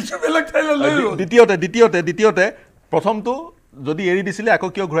 গোটেই ইছ্যু বেলেগ ঠাইলৈ লৈ। দ্বিতীয়তে প্ৰথমটো যদি এৰি দিছিলে আকৌ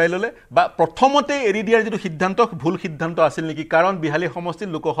কিয় ঘূৰাই ল'লে? বা প্ৰথমতে এৰি দিয়াৰ যিটো সিদ্ধান্ত ভুল সিদ্ধান্ত আছিল নেকি? কাৰণ বিহালী সমষ্টিত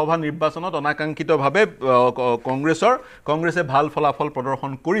লোকসভা নিৰ্বাচনত অনাকাংক্ষিতভাৱে কংগ্ৰেছে ভাল ফলাফল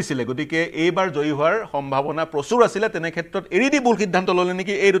প্ৰদৰ্শন কৰিছিলে, গতিকে এইবাৰ জয়ী হোৱাৰ সম্ভাৱনা প্ৰচুৰ আছিলে। তেনে ক্ষেত্ৰত এৰি দি ভুল সিদ্ধান্ত ল'লে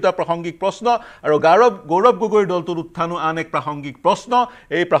নেকি? এই দুটা প্ৰাসংগিক প্ৰশ্ন। আৰু গৌৰৱ গগৈৰ দলটোত উত্থানো আন এক প্ৰাসংগিক প্ৰশ্ন।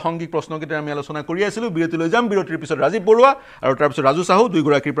 এই প্ৰাসংগিক প্ৰশ্নকেইটা আমি আলোচনা কৰি আছিলোঁ। বিৰতি লৈ যাম। বিৰতিৰ পিছত ৰাজীৱ বৰুৱা আৰু তাৰপিছত ৰাজু চাহু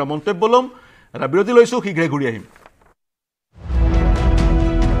দুয়োগৰাকীৰ পৰা মন্তব্য ল'ম। এটা বিৰতি লৈছোঁ, শীঘ্ৰে ঘূৰি আহিম।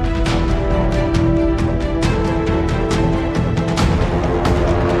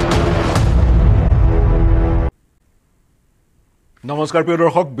 নমস্কাৰ প্ৰিয়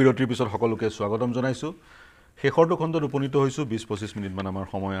দৰ্শক, বিৰতিৰ পিছত সকলোকে স্বাগতম জনাইছোঁ। শেষৰটো খণ্ডত উপনীত হৈছোঁ। 20-25 মিনিটমান আমাৰ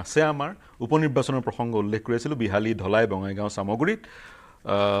সময় আছে। আমাৰ উপনিৰ্বাচনৰ প্ৰসংগ উল্লেখ কৰি আছিলোঁ। বিহালী, ধলাই, বঙাইগাঁও, চামগুৰিত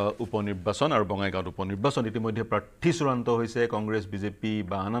উপনিৰ্বাচন আৰু বঙাইগাঁৱত উপনিৰ্বাচন। ইতিমধ্যে প্ৰাৰ্থী চূড়ান্ত হৈছে কংগ্ৰেছ, বিজেপি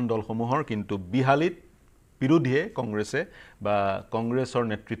বা আন দলসমূহৰ, কিন্তু বিহালীত বিৰোধীয়ে কংগ্ৰেছে বা কংগ্ৰেছৰ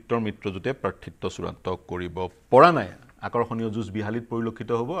নেতৃত্বৰ মিত্ৰজোঁটে প্ৰাৰ্থিত্ব চূড়ান্ত কৰিব পৰা নাই। আকৰ্ষণীয় যুঁজ বিহালীত পৰিলক্ষিত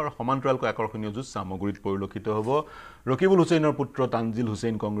হ'ব আৰু সমান্তৰালকৈ আকৰ্ষণীয় যুঁজ চামগুৰিত পৰিলক্ষিত হ'ব। ৰকিবুল হুছেইনৰ পুত্ৰ তানজিল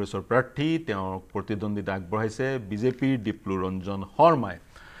হুছেইন কংগ্ৰেছৰ প্ৰাৰ্থী, তেওঁৰ প্ৰতিদ্বন্দ্বিতা আগবঢ়াইছে বিজেপিৰ দীপ্লু ৰঞ্জন শৰ্মাই।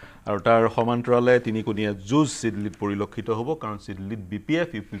 আৰু তাৰ সমান্তৰালে তিনিকোণীয়া যুঁজ চিডলিত পৰিলক্ষিত হ'ব, কাৰণ চিডলিত BPF,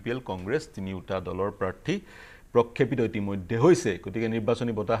 UPPL, কংগ্ৰেছ তিনিওটা দলৰ প্ৰাৰ্থী প্ৰক্ষেপিত ইতিমধ্যে হৈছে। গতিকে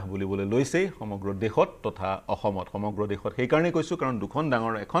নিৰ্বাচনী বতাহ বুলিবলৈ লৈছেই সমগ্ৰ দেশত তথা অসমত। সমগ্ৰ দেশত সেইকাৰণেই কৈছোঁ, কাৰণ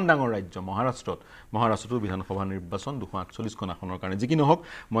এখন ডাঙৰ ৰাজ্য মহাৰাষ্ট্ৰতো বিধানসভা নিৰ্বাচন 248খন আসনৰ কাৰণে। যি কি নহওক,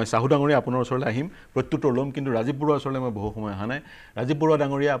 মই চাহু ডাঙৰীয়া আপোনাৰ ওচৰলৈ আহিম, প্ৰত্যুত্তৰ ল'ম, কিন্তু ৰাজীৱ বৰুৱাৰ ওচৰলৈ মই বহু সময় অহা নাই। ৰাজীৱ বৰুৱা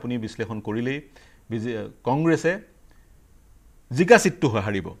ডাঙৰীয়া, আপুনি বিশ্লেষণ কৰিলেই কংগ্ৰেছে জিকা চিটটো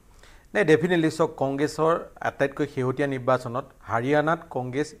হাৰিব। নাই, ডেফিনেটলি চাওক, কংগ্ৰেছৰ আটাইতকৈ শেহতীয়া নিৰ্বাচনত হাৰিয়ানাত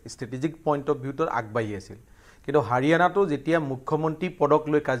কংগ্ৰেছ ষ্ট্ৰেটেজিক পইণ্ট অফ ভিউত আগবাঢ়ি আছিল, কিন্তু হাৰিয়ানাটো যেতিয়া মুখ্যমন্ত্ৰী পদক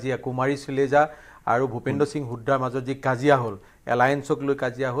লৈ কাজিয়া, কুমাৰী শৈলেজা আৰু ভূপেন্দ্ৰ সিং হুড্ডাৰ মাজত যি কাজিয়া হ'ল, এলায়েন্সক লৈ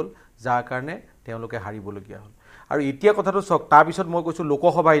কাজিয়া হ'ল, যাৰ কাৰণে তেওঁলোকে হাৰিবলগীয়া হ'ল। আৰু এতিয়া কথাটো চাওক, তাৰপিছত মই কৈছোঁ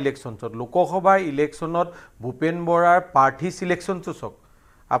লোকসভা ইলেকশ্যনত ভূপেন বৰাৰ প্ৰাৰ্থী চিলেকশ্যনটো চাওক,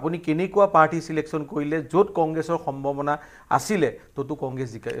 আপুনি কেনেকুৱা পাৰ্টি সিলেকশন কৰিলে য'ত কংগ্ৰেছৰ সম্ভাৱনা আছিলে ততো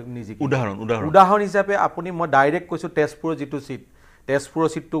কংগ্ৰেছ নিজিকে উদাহৰণ হিচাপে আপুনি মই ডাইৰেক্ট কৈছো তেজপুৰৰ যিটো সিট তেজপুৰৰ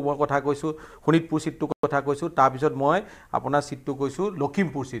সিটটো মই কথা কৈছো শোণিতপুৰ সিটটো কথা কৈছো তাৰ পিছত মই আপোনাৰ সিটটো কৈছো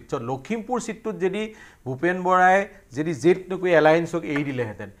লখিমপুৰ সিট লখিমপুৰ সিটটোত যদি ভূপেন বৰাই যদি জেট নকৈ এলায়েন্সক এৰি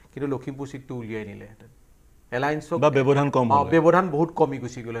দিলেহেঁতেন কিন্তু লখিমপুৰ সিটটো উলিয়াই নিলেহেঁতেন এলায়েন্সক বা ব্যৱধান বহুত কমি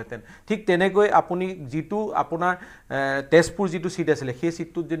গুচি গ'লহেঁতেন ঠিক তেনেকৈ আপুনি যিটো আপোনাৰ তেজপুৰ যিটো সিট আছিলে সেই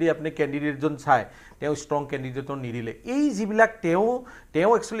সিটটোত যদি আপুনি কেণ্ডিডেটজন চাই তেওঁ ষ্ট্ৰং কেণ্ডিডেটৰ নিদিলে এই যিবিলাক তেওঁ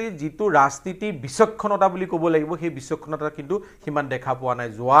একচুৱেলি যিটো ৰাজনীতিৰ বিচক্ষণতা বুলি ক'ব লাগিব সেই বিচক্ষণতা কিন্তু সিমান দেখা পোৱা নাই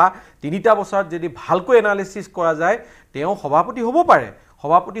যোৱা 3টা বছৰত যদি ভালকৈ এনালিচিছ কৰা যায় তেওঁ সভাপতি হ'ব পাৰে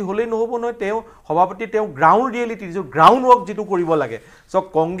সভাপতি হলেই নহব নহয় তেওঁ সভাপতি তেওঁ গ্ৰাউণ্ড ৰিয়েলিটি গ্ৰাউণ্ড ৱৰ্ক যিটো কৰিব লাগে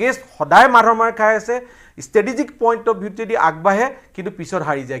কংগ্ৰেছ সদায় মাৰ খাই আছে স্ট্ৰেটেজিক পইণ্ট অফ ভিউ যদি আগবাঢ়ে কিন্তু পিছত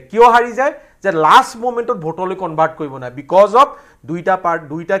হাৰি যায় কিয় হাৰি যায় যে লাষ্ট মোমেণ্টত ভোটলৈ কনভাৰ্ট কৰিব নাই বিকজ অফ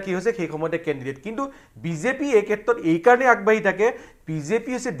দুইটা কি হৈছে সেই সময়তে কেণ্ডিডেট কিন্তু বিজেপি এই ক্ষেত্ৰত এই কাৰণে আগবাঢ়ি থাকে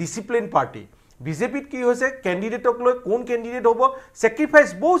বিজেপি হৈছে ডিচিপ্লিন পাৰ্টি বিজেপিত কি হৈছে কেণ্ডিডেটক লৈ কোন কেণ্ডিডেট হ'ব স্যাক্ৰিফাইস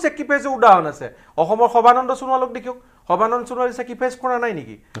বহু স্যাক্ৰিফাইসৰ উদাহৰণ আছে অসমৰ সৰ্বানন্দ সোণোৱালক দেখক সৰ্বানন্দ সোণোৱালে স্যাক্ৰিফাইস কৰা নাই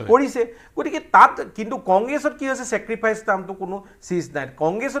নেকি কৰিছে গতিকে তাত কিন্তু কংগ্ৰেছত কি হৈছে স্যাক্ৰিফাইস নামটো কোনো চিজ নাই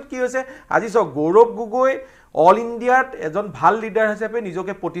কংগ্ৰেছত কি হৈছে আজি চক গৌৰৱ গগৈ অল ইণ্ডিয়াত এজন ভাল লিডাৰ হিচাপে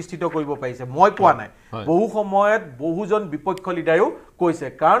নিজকে প্ৰতিষ্ঠিত কৰিব পাৰিছে মই কোৱা নাই বহু সময়ত বহুজন বিপক্ষ লিডাৰেও কৈছে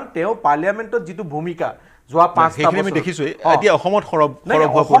কাৰণ তেওঁ পাৰ্লিয়ামেণ্টত যিটো ভূমিকা যোৱা 5টা বছৰ দেখিছো এতিয়া অসমত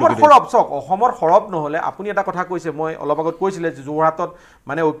খৰব নহলে আপুনি এটা কথা কৈছে মই অলপ আগত কৈছিলে যে যোৰহাটত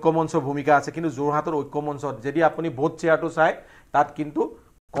মানে ঐক্যমঞ্চৰ ভূমিকা আছে কিন্তু যোৰহাটৰ ঐক্যমঞ্চত যদি আপুনি ভোট চেয়াৰটো চাই তাত কিন্তু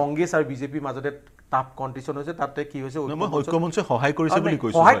কংগ্ৰেছ আৰু বিজেপিৰ মাজতে টাফ কণ্ডিশ্যন হৈছে তাতে কি হৈছে ঐক্যমঞ্চে সহায় কৰিছে বুলি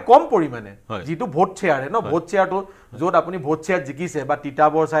কৈছে সহায় কম পৰিমাণে যিটো ভোট চেয়াৰে ভোট চেয়াৰটো য'ত আপুনি ভোট চেয়াৰ জিকিছে বা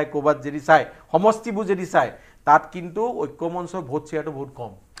তিতাবৰ চাই ক'ৰবাত যদি চাই সমষ্টিবোৰ যদি চাই তাত কিন্তু ঐক্যমঞ্চৰ ভোট চেয়াৰটো বহুত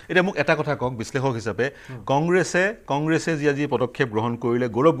কম এটা মোক এটা কথা কওক বিশ্লেষক হিচাপে কংগ্ৰেছে যি পদক্ষেপ গ্ৰহণ কৰিলে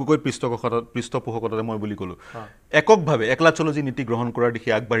গৌৰৱ গগৈ পৃষ্ঠপোষকতাতে মই বুলি ক'লো এককভাৱে একলা চলজি নীতি গ্ৰহণ কৰাৰ দিশে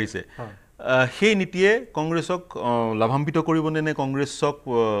আগবাঢ়িছে সেই নীতিয়ে কংগ্ৰেছক লাভান্বিত কৰিবনে নে কংগ্ৰেছক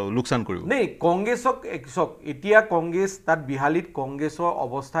লোকচান কৰিব নাই কংগ্ৰেছক এতিয়া কংগ্ৰেছ তাত বিহালীত কংগ্ৰেছৰ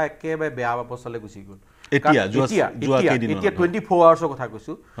অৱস্থা একেবাৰে বেয়া অৱস্থালৈ গুচি গ'ল এতিয়া 24 আৱাৰ্ছৰ কথা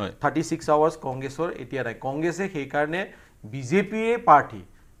কৈছো 36 আৱাৰ্ছ কংগ্ৰেছৰ এতিয়া নাই কংগ্ৰেছে সেইকাৰণে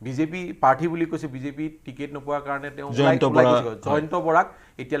বিজেপি পাৰ্টি বুলি কৈছে বিজেপি টিকেট নোপোৱাৰ কাৰণে তেওঁ জয়ন্ত বৰাক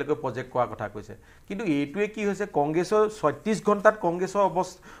এতিয়ালৈকে প্ৰজেক্ট কৰাৰ কথা কৈছে কিন্তু এইটোৱে কি হৈছে কংগ্ৰেছৰ 36 ঘণ্টাত কংগ্ৰেছৰ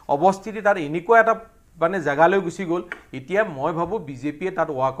অৱস্থিতি তাত এনেকুৱা এটা মানে জাগালৈ গুচি গ'ল এতিয়া মই ভাবো বিজেপিয়ে তাত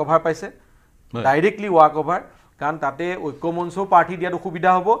ৱাক অভাৰ পাইছে ডাইৰেক্টলি ৱাক অভাৰ কাৰণ তাতে ঐক্যমঞ্চও প্ৰাৰ্থী দিয়াত অসুবিধা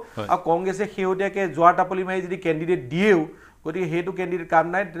হ'ব আৰু কংগ্ৰেছে সেউতীয়াকৈ যোৱাৰ টাপলি মাৰি যদি কেণ্ডিডেট দিয়েও গতিকে সেইটো কেণ্ডিডেট কাম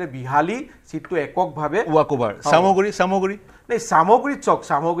নাই তেতিয়া বিহালী সিটটো এককভাৱে ৱাক অভাৰ সামগ্ৰীত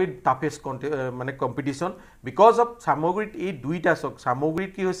সামগ্ৰীত টাফেষ্ট মানে কম্পিটিশ্যন বিকজ অফ সামগ্ৰীত এই দুইটা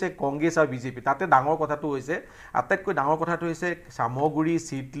সামগ্ৰীত কি হৈছে কংগ্ৰেছ আৰু বিজেপি তাতে ডাঙৰ কথাটো হৈছে আটাইতকৈ ডাঙৰ কথাটো হৈছে সামগ্ৰী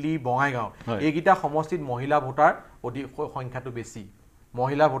চিটলি বঙাইগাঁও এইকেইটা সমষ্টিত মহিলা ভোটাৰ অধিক সংখ্যাটো বেছি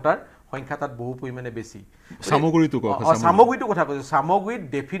মহিলা ভোটাৰ সংখ্যা তাত বহু পৰিমাণে বেছি সামগ্ৰীটো কথা কৈছে সামগ্ৰীত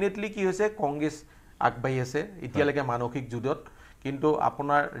ডেফিনেটলি কি হৈছে কংগ্ৰেছ আগবাঢ়ি আছে এতিয়ালৈকে মানসিক যুদ্ধত কিন্তু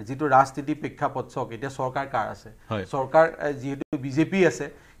আপোনাৰ যিটো ৰাজনীতি প্ৰেক্ষাপট চক এতিয়া চৰকাৰ কাৰ আছে চৰকাৰ যিহেতু বিজেপি আছে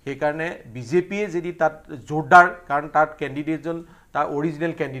সেইকাৰণে বিজেপিয়ে যদি তাত জোৰদাৰ কাৰণ তাত কেণ্ডিডেটজন তাৰ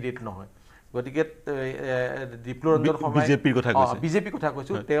অৰিজিনেল কেণ্ডিডেট নহয় গতিকে দীপ্লৰঞ্জন শৰ্মা বিজেপিৰ কথা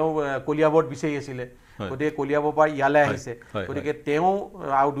কৈছো তেওঁ কলিয়াবৰত বিচাৰি আছিলে গতিকে কলিয়াবৰ পৰা ইয়ালৈ আহিছে গতিকে তেওঁ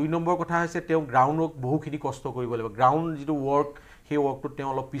আৰু 2 নম্বৰ কথা হৈছে তেওঁ গ্ৰাউণ্ড ৱৰ্ক বহুখিনি কষ্ট কৰিব লাগিব গ্ৰাউণ্ড যিটো ৱৰ্ক সেই ৱৰ্কটোত তেওঁ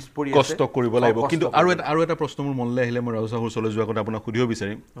অলপ পিছ পৰি আছে কষ্ট কৰিব লাগিব কিন্তু আৰু এটা প্ৰশ্ন মোৰ মনলৈ আহিলে মই ৰাউচাহুৰ ওচৰলৈ যোৱাৰ কথা আপোনাক সুধিব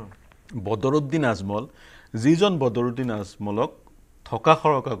বিচাৰিম বদৰুদ্দিন আজমল যিজন বদৰুদ্দিন আজমলক থকা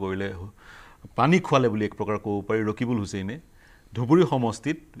খৰকা কৰিলে পানী খোৱালে বুলি এক প্ৰকাৰ ক'ব পাৰি ৰকিবুল হুছেইনে ধুবুৰী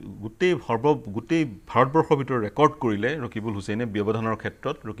সমষ্টিত গোটেই ভাৰতবৰ্ষৰ ভিতৰত ৰেকৰ্ড কৰিলে ৰকিবুল হুছেইনে ব্যৱধানৰ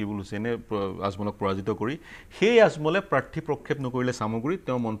ক্ষেত্ৰত ৰকিবুল হুছেইনে আজমলক পৰাজিত কৰি সেই আজমলে প্ৰাৰ্থী প্ৰক্ষেপ নকৰিলে সামগ্ৰীত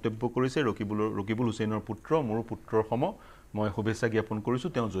তেওঁ মন্তব্য কৰিছে ৰকিবুল হুছেইনৰ পুত্ৰ মোৰ পুত্ৰৰ সম মই শুভেচ্ছা জ্ঞাপন কৰিছো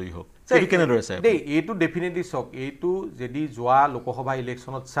তেওঁ জয়ী হওক এইটো কেনেদৰে চাই এইটো ডেফিনেটলি চক এইটো যদি যোৱা লোকসভা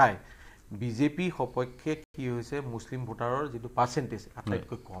ইলেকশ্যনত চাই বিজেপি সপক্ষে কি হৈছে মুছলিম ভোটাৰৰ যিটো পাৰ্চেণ্টেজ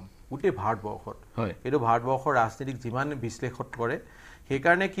আটাইতকৈ কম গোটেই ভাৰতবৰ্ষত এইটো ভাৰতবৰ্ষৰ ৰাজনীতিক যিমান বিশ্লেষণ কৰে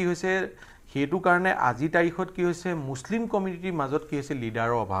সেইকাৰণে কি হৈছে সেইটো কাৰণে আজি তাৰিখত কি হৈছে মুছলিম কমিউনিটিৰ মাজত কি হৈছে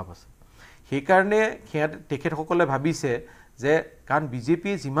লিডাৰৰ অভাৱ আছে সেইকাৰণে তেখেতসকলে ভাবিছে যে কাৰণ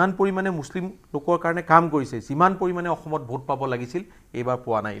বিজেপিয়ে যিমান পৰিমাণে মুছলিম লোকৰ কাৰণে কাম কৰিছে যিমান পৰিমাণে অসমত ভোট পাব লাগিছিল এইবাৰ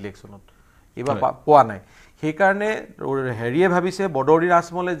পোৱা নাই ইলেকশ্যনত এইবাৰ পোৱা নাই সেইকাৰণে হেৰিয়ে ভাবিছে বদৰুদ্দিন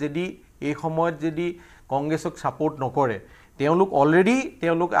আজমলে যদি এই সময়ত যদি কংগ্ৰেছক ছাপোৰ্ট নকৰে তেওঁলোক অলৰেডি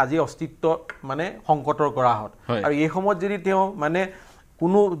তেওঁলোক আজি অস্তিত্ব মানে সংকটৰ গৰাহত আৰু এই সময়ত যদি তেওঁ মানে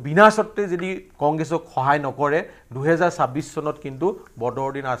কোনো বিনা স্বত্তে যদি কংগ্ৰেছক সহায় নকৰে 2026 চনত কিন্তু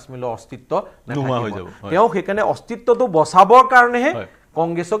বদৰুদ্দিন আজমলৰ অস্তিত্ব নোহোৱা হৈ যাব তেওঁ সেইকাৰণে অস্তিত্বটো বচাবৰ কাৰণেহে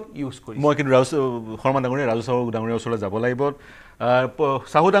কংগ্ৰেছক ইউজ কৰি মই কিন্তু শৰ্মা ডাঙৰীয়া ৰাজু চাহু ডাঙৰীয়াৰ ওচৰলৈ যাব লাগিব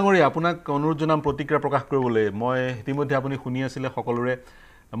চাহু ডাঙৰীয়া আপোনাক অনুৰোধ জনাম প্ৰতিক্ৰিয়া প্ৰকাশ কৰিবলৈ মই ইতিমধ্যে আপুনি শুনি আছিলে সকলোৰে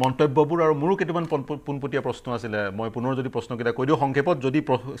মন্তব্যবোৰ আৰু মোৰো কেইটামান পোনপটীয়া প্ৰশ্ন আছিলে মই পুনৰ যদি প্ৰশ্নকেইটা কৈ দিওঁ সংক্ষেপত যদি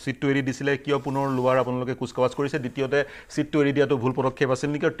চিটটো এৰি দিছিলে কিয় পুনৰ লোৱাৰ আপোনালোকে কুচকাৱাজ কৰিছে দ্বিতীয়তে চিটটো এৰি দিয়াটো ভুল পদক্ষেপ আছিল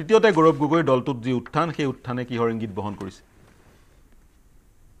নেকি আৰু তৃতীয়তে গৌৰৱ গগৈৰ দলটোত যি উত্থান সেই উত্থানে কিহৰ ইংগিত বহন কৰিছে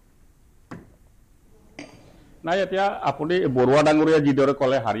নাই এতিয়া আপুনি বৰুৱা ডাঙৰীয়া যিদৰে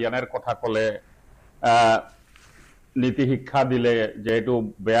ক'লে হাৰিয়ানাৰ কথা ক'লে নীতি শিক্ষা দিলে যে এইটো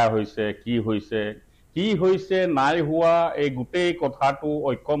বেয়া হৈছে কি হৈছে নাই হোৱা এই গোটেই কথাটো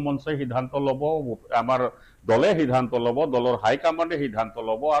ঐক্য মঞ্চে সিদ্ধান্ত ল'ব আমাৰ দলে সিদ্ধান্ত ল'ব দলৰ হাইকমাণ্ডে সিদ্ধান্ত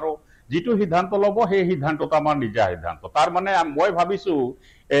ল'ব আৰু যিটো সিদ্ধান্ত ল'ব সেই সিদ্ধান্তটো আমাৰ নিজা সিদ্ধান্ত তাৰ মানে মই ভাবিছো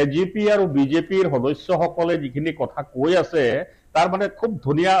এজিপি আৰু বিজেপিৰ সদস্যসকলে যিখিনি কথা কৈ আছে তাৰ মানে খুব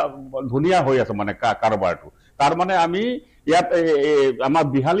ধুনীয়া হৈ আছে মানে কাৰোবাৰটো তাৰ মানে আমি ইয়াত আমাৰ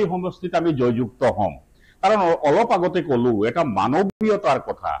বিহালী সমষ্টিত আমি জয়যুক্ত হ'ম কাৰণ অলপ আগতে ক'লো এটা মানৱীয়তাৰ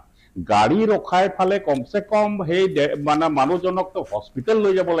কথা গাড়ী ৰখাই ফালে কমসে কম সেই মানে মানুহজনকতো হস্পিটেল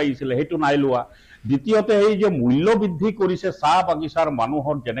লৈ যাব লাগিছিলে সেইটো নাই লোৱা দ্বিতীয়তে এই যে মূল্য বৃদ্ধি কৰিছে চাহ বাগিচাৰ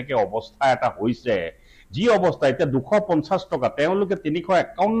মানুহৰ যেনেকে অৱস্থা এটা হৈছে যি অৱস্থা এতিয়া 250 টকা তেওঁলোকে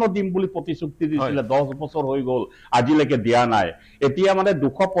 351 দিম বুলি প্ৰতিশ্ৰুতি দিছিলে 10 বছৰ হৈ গ'ল আজিলৈকে দিয়া নাই এতিয়া মানে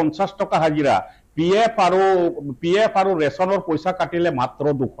 250 টকা হাজিৰা পিএফ আৰু ৰেচনৰ পইচা কাটিলে মাত্ৰ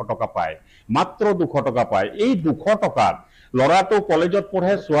 200 টকা পায় এই 200 টকাত লৰাটো কলেজত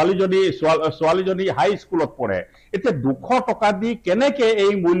পঢ়ে ছোৱালীজনী হাই স্কুলত পঢ়ে এতিয়া 200 টকা দি কেনেকে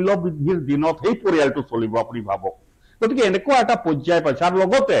এই মূল্য বৃদ্ধিৰ দিনত সেই পৰিয়ালটো চলিব আপুনি ভাবক গতিকে এনেকুৱা এটা পৰ্যায় পাইছে আৰু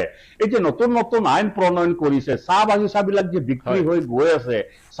লগতে এই যে নতুন আইন প্ৰণয়ন কৰিছে চাহ বাগিচাবিলাক যে বিক্ৰী হৈ গৈ আছে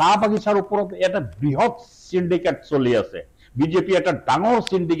চাহ বাগিচাৰ ওপৰত এটা বৃহৎ সিন্ডিকেট চলি আছে বিজেপি এটা ডাঙৰ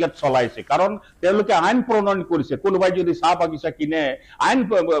সিন্ডিকেট চলাইছে কাৰণ তেওঁলোকে আইন প্ৰণয়ন কৰিছে কোনোবাই যদি চাহ বাগিচা কিনে আইন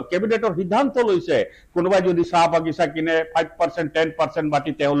কেবিনেটৰ সিদ্ধান্ত লৈছে কোনোবাই যদি চাহ বাগিচা কিনে 5% 10%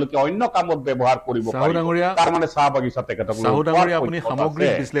 মাটি তেওঁলোকে অন্য কামত ব্যৱহাৰ কৰিব পাৰিব তাৰ মানে চাহ বাগিচা আপুনি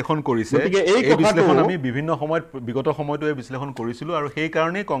সামগ্ৰিক বিশ্লেষণ কৰিছে এই বিশ্লেষণ আমি বিভিন্ন সময়ত বিগত সময়তো এই বিশ্লেষণ কৰিছিলো আৰু সেই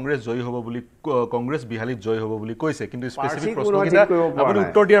কাৰণে কংগ্ৰেছ জয়ী হ'ব বুলি কংগ্ৰেছ বিহালীত জয়ী হ'ব বুলি কৈছে কিন্তু স্পেসিফিক প্ৰশ্নকেইটা আপুনি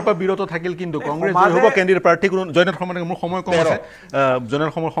উত্তৰ দিয়াৰ পৰা বিৰত থাকিল কিন্তু কংগ্ৰেছ জয়ী হ'ব কেন্দ্ৰীয় প্ৰাৰ্থী কোনো জয়নাথ শৰ্মাৰ মোৰ সময় কম আছে জয়নাথ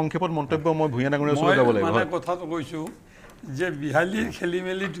শৰ্মাৰ সংক্ষেপত মন্তব্য মই ভূঞা ডাঙৰীয়াৰ ওচৰত যাব লাগিব মানে কথাটো কৈছো যে বিহালীৰ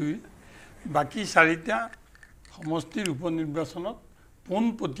খেলিমেলিটোই বাকি চাৰিটা সমষ্টিৰ উপনিৰ্বাচনত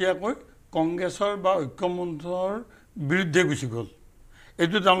পোনপটীয়াকৈ কংগ্ৰেছৰ বা ঐক্যমঞ্চৰ বিৰুদ্ধে গুচি গ'ল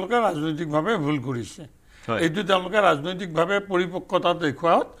এইটো তেওঁলোকে ৰাজনৈতিকভাৱে ভুল কৰিছে এইটো তেওঁলোকে ৰাজনৈতিকভাৱে পৰিপক্কতা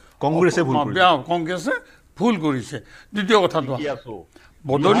দেখুৱাত কংগ্ৰেছে ভুল কৰিছে দ্বিতীয় কথাটো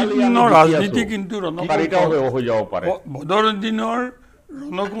বদৰুদ্দিনৰ ৰাজনীতি কিন্তু বদৰুদ্দিনৰ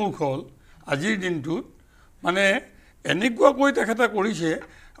ৰণকৌশল আজিৰ দিনটোত মানে এনেকুৱাকৈ তেখেতে কৰিছে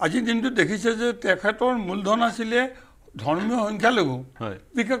আজিৰ দিনটোত দেখিছে যে তেখেতৰ মূলধন আছিলে ধৰ্মীয় সংখ্যালঘু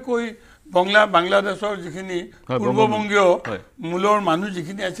বিশেষকৈ বাংলাদেশৰ যিখিনি পূৰ্ববংগীয় মূলৰ মানুহ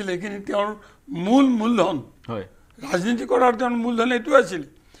যিখিনি আছিলে সেইখিনি তেওঁৰ মূলধন ৰাজনীতি কৰাৰ তেওঁৰ মূলধন এইটো আছিল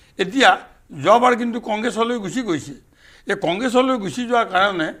এতিয়া যোৱাবাৰ কিন্তু কংগ্ৰেছলৈ গুচি গৈছে এই কংগ্ৰেছলৈ গুচি যোৱাৰ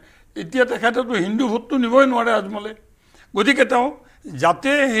কাৰণে এতিয়া তেখেতেতো হিন্দু ভোটটো নিবই নোৱাৰে আজমলে গতিকে তেওঁ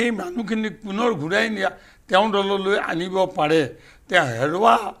যাতে সেই মানুহখিনিক পুনৰ ঘূৰাই নিয়া তেওঁ দললৈ আনিব পাৰে তেওঁ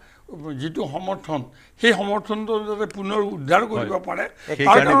হেৰুৱা যিটো সমৰ্থন সেই সমৰ্থনটো যাতে পুনৰ উদ্ধাৰ কৰিব পাৰে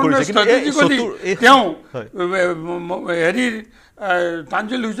তেওঁ হেৰিৰ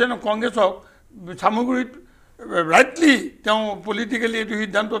তানজিল হুছেইন কংগ্ৰেছক সামগ্ৰীত ৰাইটলি তেওঁ পলিটিকেলি এইটো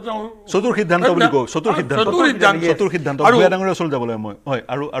সিদ্ধান্ত তেওঁ চতুৰ সিদ্ধান্ত বুলি কওঁ চতুৰ সিদ্ধান্ত ভূঞা ডাঙৰীয়াৰ ওচৰত যাবলৈ মই হয়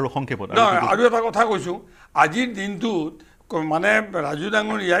আৰু সংক্ষেপত আৰু এটা কথা কৈছো আজিৰ দিনটোত মানে ৰাজু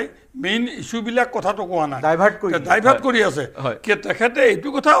ডাঙৰীয়াই মেইন ইস্যুবিলাক কথাটো কোৱা নাই ডাইভাৰ্ট কৰি আছে তেখেতে এইটো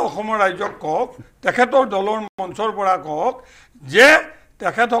কথা অসমৰ ৰাইজক কওক তেখেতৰ দলৰ মঞ্চৰ পৰা কওক যে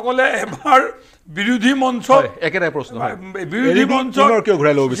তেখেতসকলে এবাৰ বিৰোধী মঞ্চ একেটাই প্ৰশ্ন বিৰোধী মঞ্চ কিয়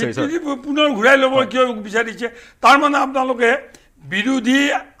ঘূৰাই ল'ব বিচাৰিছে পুনৰ ঘূৰাই ল'ব কিয় বিচাৰিছে তাৰ মানে আপোনালোকে বিৰোধী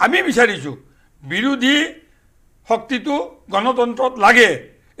আমি বিচাৰিছো বিৰোধী শক্তিটো গণতন্ত্ৰত লাগে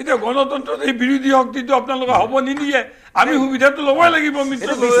এতিয়া গণতন্ত্ৰত এই বিৰোধী শক্তিটো আপোনালোকে হ'ব নিদিয়ে আমি সুবিধাটো ল'বই লাগিব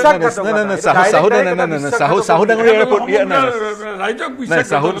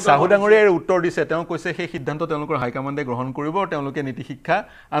চাহু ডাঙৰীয়াৰ উত্তৰ দিছে তেওঁ কৈছে সেই সিদ্ধান্ত তেওঁলোকৰ হাইকমাণ্ডে গ্ৰহণ কৰিব তেওঁলোকে নীতি শিক্ষা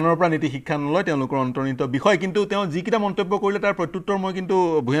আনৰ পৰা নীতি শিক্ষা নলয় তেওঁলোকৰ অন্তৰ্নিহিত বিষয় কিন্তু তেওঁ যিকেইটা মন্তব্য কৰিলে তাৰ প্ৰত্যুত্তৰ মই কিন্তু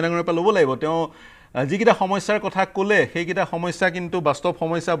ভূঞা ডাঙৰীয়াৰ পৰা ল'ব লাগিব তেওঁ যিকেইটা সমস্যাৰ কথা ক'লে সেইকেইটা সমস্যা কিন্তু বাস্তৱ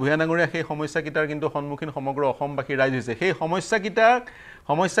সমস্যা ভূঞা ডাঙৰীয়া সেই সমস্যাকেইটাৰ কিন্তু সন্মুখীন সমগ্ৰ অসমবাসী ৰাইজ হৈছে সেই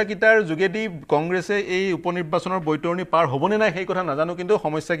সমস্যাকেইটাৰ যোগেদি কংগ্ৰেছে এই উপনিৰ্বাচনৰ বৈতৰণি পাৰ হ'বনে নাই সেই কথা নাজানো কিন্তু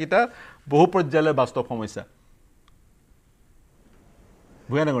সমস্যাকেইটা বহু পৰ্যায়লৈ বাস্তৱ সমস্যা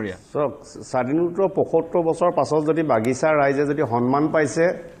ভূঞা ডাঙৰীয়া চাওক স্বাধীনোত্তৰ ৭৫ বছৰ পাছত যদি বাগিচাৰ ৰাইজে যদি সন্মান পাইছে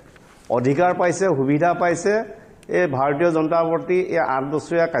অধিকাৰ পাইছে সুবিধা পাইছে এই ভাৰতীয় জনতা পাৰ্টি এই ৮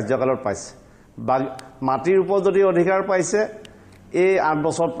 বছৰীয়া কাৰ্যকালত পাইছে মাটিৰ ওপৰত যদি অধিকাৰ পাইছে এই ৮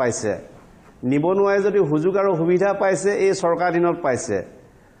 বছৰত পাইছে নিবনুৱাই যদি সুযোগ আৰু সুবিধা পাইছে এই চৰকাৰ দিনত পাইছে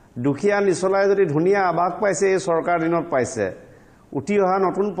দুখীয়া নিচলাই যদি ধুনীয়া আৱাস পাইছে এই চৰকাৰ দিনত পাইছে উঠি অহা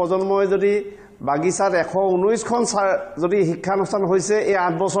নতুন প্ৰজন্মই যদি বাগিচাত ১১৯খন যদি শিক্ষানুষ্ঠান হৈছে এই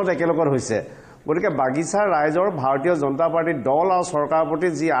 ৮ বছৰত একেলগত হৈছে গতিকে বাগিচাৰ ৰাইজৰ ভাৰতীয় জনতা পাৰ্টিৰ দল আৰু চৰকাৰৰ প্ৰতি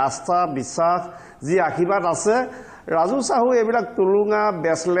যি আস্থা বিশ্বাস যি আশীৰ্বাদ আছে ৰাজু চাহু এইবিলাক তুলুঙা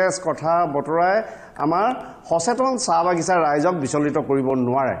বেচলেছ কথা বতৰাই আমাৰ সচেতন চাহ বাগিচাৰ ৰাইজক বিচলিত কৰিব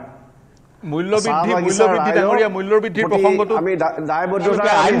নোৱাৰে মূল্য বৃদ্ধিৰ প্ৰসংগটো আমি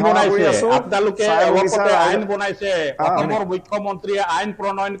দায়বদ্ধতা আইন বনাইছে আপোনালোকে লগতে আইন বনাইছে অসমৰ মুখ্যমন্ত্ৰীয়ে আইন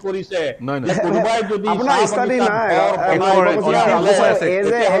প্ৰণয়ন কৰিছে কোনোবাই যদি আপোনাৰ ষ্টাডি নাই as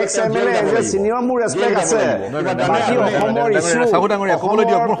a x MLA as a senior মোৰ ৰেসপেক্ট আছে বাকি অসমৰ ইস্যু সাহু ডাঙৰীয়া ক'বলৈ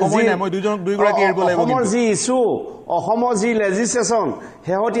দিয়ক মোৰ সময় নাই মই দুইগৰাকী এৰিব লাগিব অসমৰ যি ইস্যু অসমৰ যি লেজিসলেশন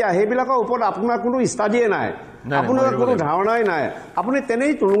হেহতিয়া সেইবিলাকৰ ওপৰত আপোনাৰ কোনো ষ্টাডিয়ে নাই আপোনাৰ কোনো ধাৰণাই নাই আপুনি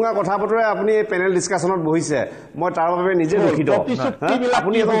তেনেই তুলুঙা কথা বতৰাই আপুনি এই পেনেল ডিসকাশনত বহিছে মই তাৰ বাবে নিজে দুখিত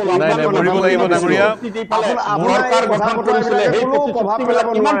আপুনি আপোনাৰ কথা বতৰাই কোনো প্ৰভাৱ পেলাব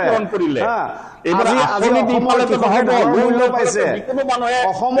নোৱাৰে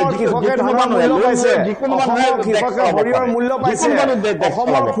অসমৰ কৃষকে ধানৰ মূল্য পাইছে অসমৰ কৃষকে সৰিয়হৰ মূল্য পাইছে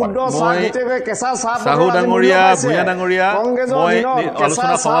অসমৰ ক্ষুদ্ৰ চাহ কেঁচা চাহ সাহু ডাঙৰীয়া ভূঞা ডাঙৰীয়া মই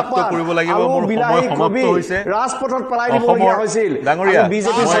আলোচনা সমাপ্ত কৰিব লাগিব মোৰ সময় সমাপ্ত হৈছে ৰাজপথত পেলাই দিবলগীয়া হৈছিল ডাঙৰীয়া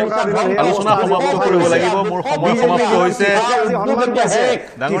বিজেপি চৰকাৰ আলোচনা সমাপ্ত কৰিব লাগিব মোৰ সময় সমাপ্ত হৈছে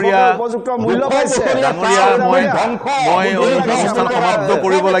ডাঙৰীয়া উপযুক্ত মূল্য পাইছে ডাঙৰীয়া মই অনুষ্ঠান সমাপ্ত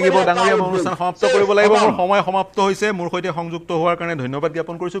কৰিব লাগিব ডাঙৰীয়া মই অনুষ্ঠান সমাপ্ত কৰিব লাগিব মোৰ সময় সমাপ্ত হৈছে মোৰ সৈতে সংযুক্ত হোৱাৰ কাৰণে ধন্যবাদ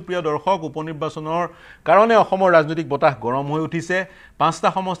জ্ঞাপন কৰিছো প্ৰিয় দৰ্শক উপনিৰ্বাচনৰ কাৰণে অসমৰ ৰাজনৈতিক বতাহ গৰম হৈ উঠিছে ৫টা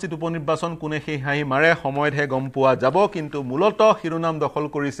সমষ্টিত উপনিৰ্বাচন কোনে সেই হাঁহি মাৰে সময়তহে গম পোৱা যাব কিন্তু মূলত শিৰোনাম দখল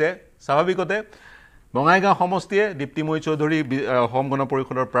কৰিছে স্বাভাৱিকতে বঙাইগাঁও সমষ্টিয়ে দীপ্তিময়ী চৌধুৰী অসম গণ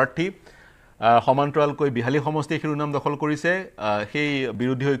পৰিষদৰ প্ৰাৰ্থী সমান্তৰালকৈ বিহালী সমষ্টিয়ে শিৰোনাম দখল কৰিছে সেই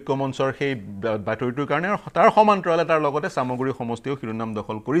বিৰোধী ঐক্য মঞ্চৰ সেই বাতৰিটোৰ কাৰণে তাৰ সমান্তৰালে তাৰ লগতে সামগুৰি সমষ্টিও শিৰোনাম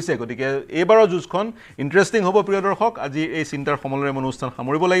দখল কৰিছে গতিকে এইবাৰৰ যুঁজখন ইণ্টাৰেষ্টিং হ'ব প্ৰিয় দৰ্শক আজি এই চিন্তাৰ সমলৰে অনুষ্ঠান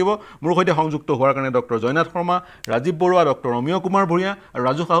সামৰিব লাগিব মোৰ সৈতে সংযুক্ত হোৱাৰ কাৰণে ডক্টৰ জয়নাথ শৰ্মা ৰাজীৱ বৰুৱা ডক্টৰ অমিয় কুমাৰ ভূঞা আৰু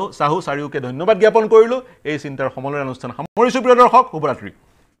ৰাজু চাহু চাৰিওকে ধন্যবাদ জ্ঞাপন কৰিলোঁ এই চিন্তাৰ সমলৰে অনুষ্ঠান সামৰিছোঁ প্ৰিয় দৰ্শক শুভৰাত্ৰি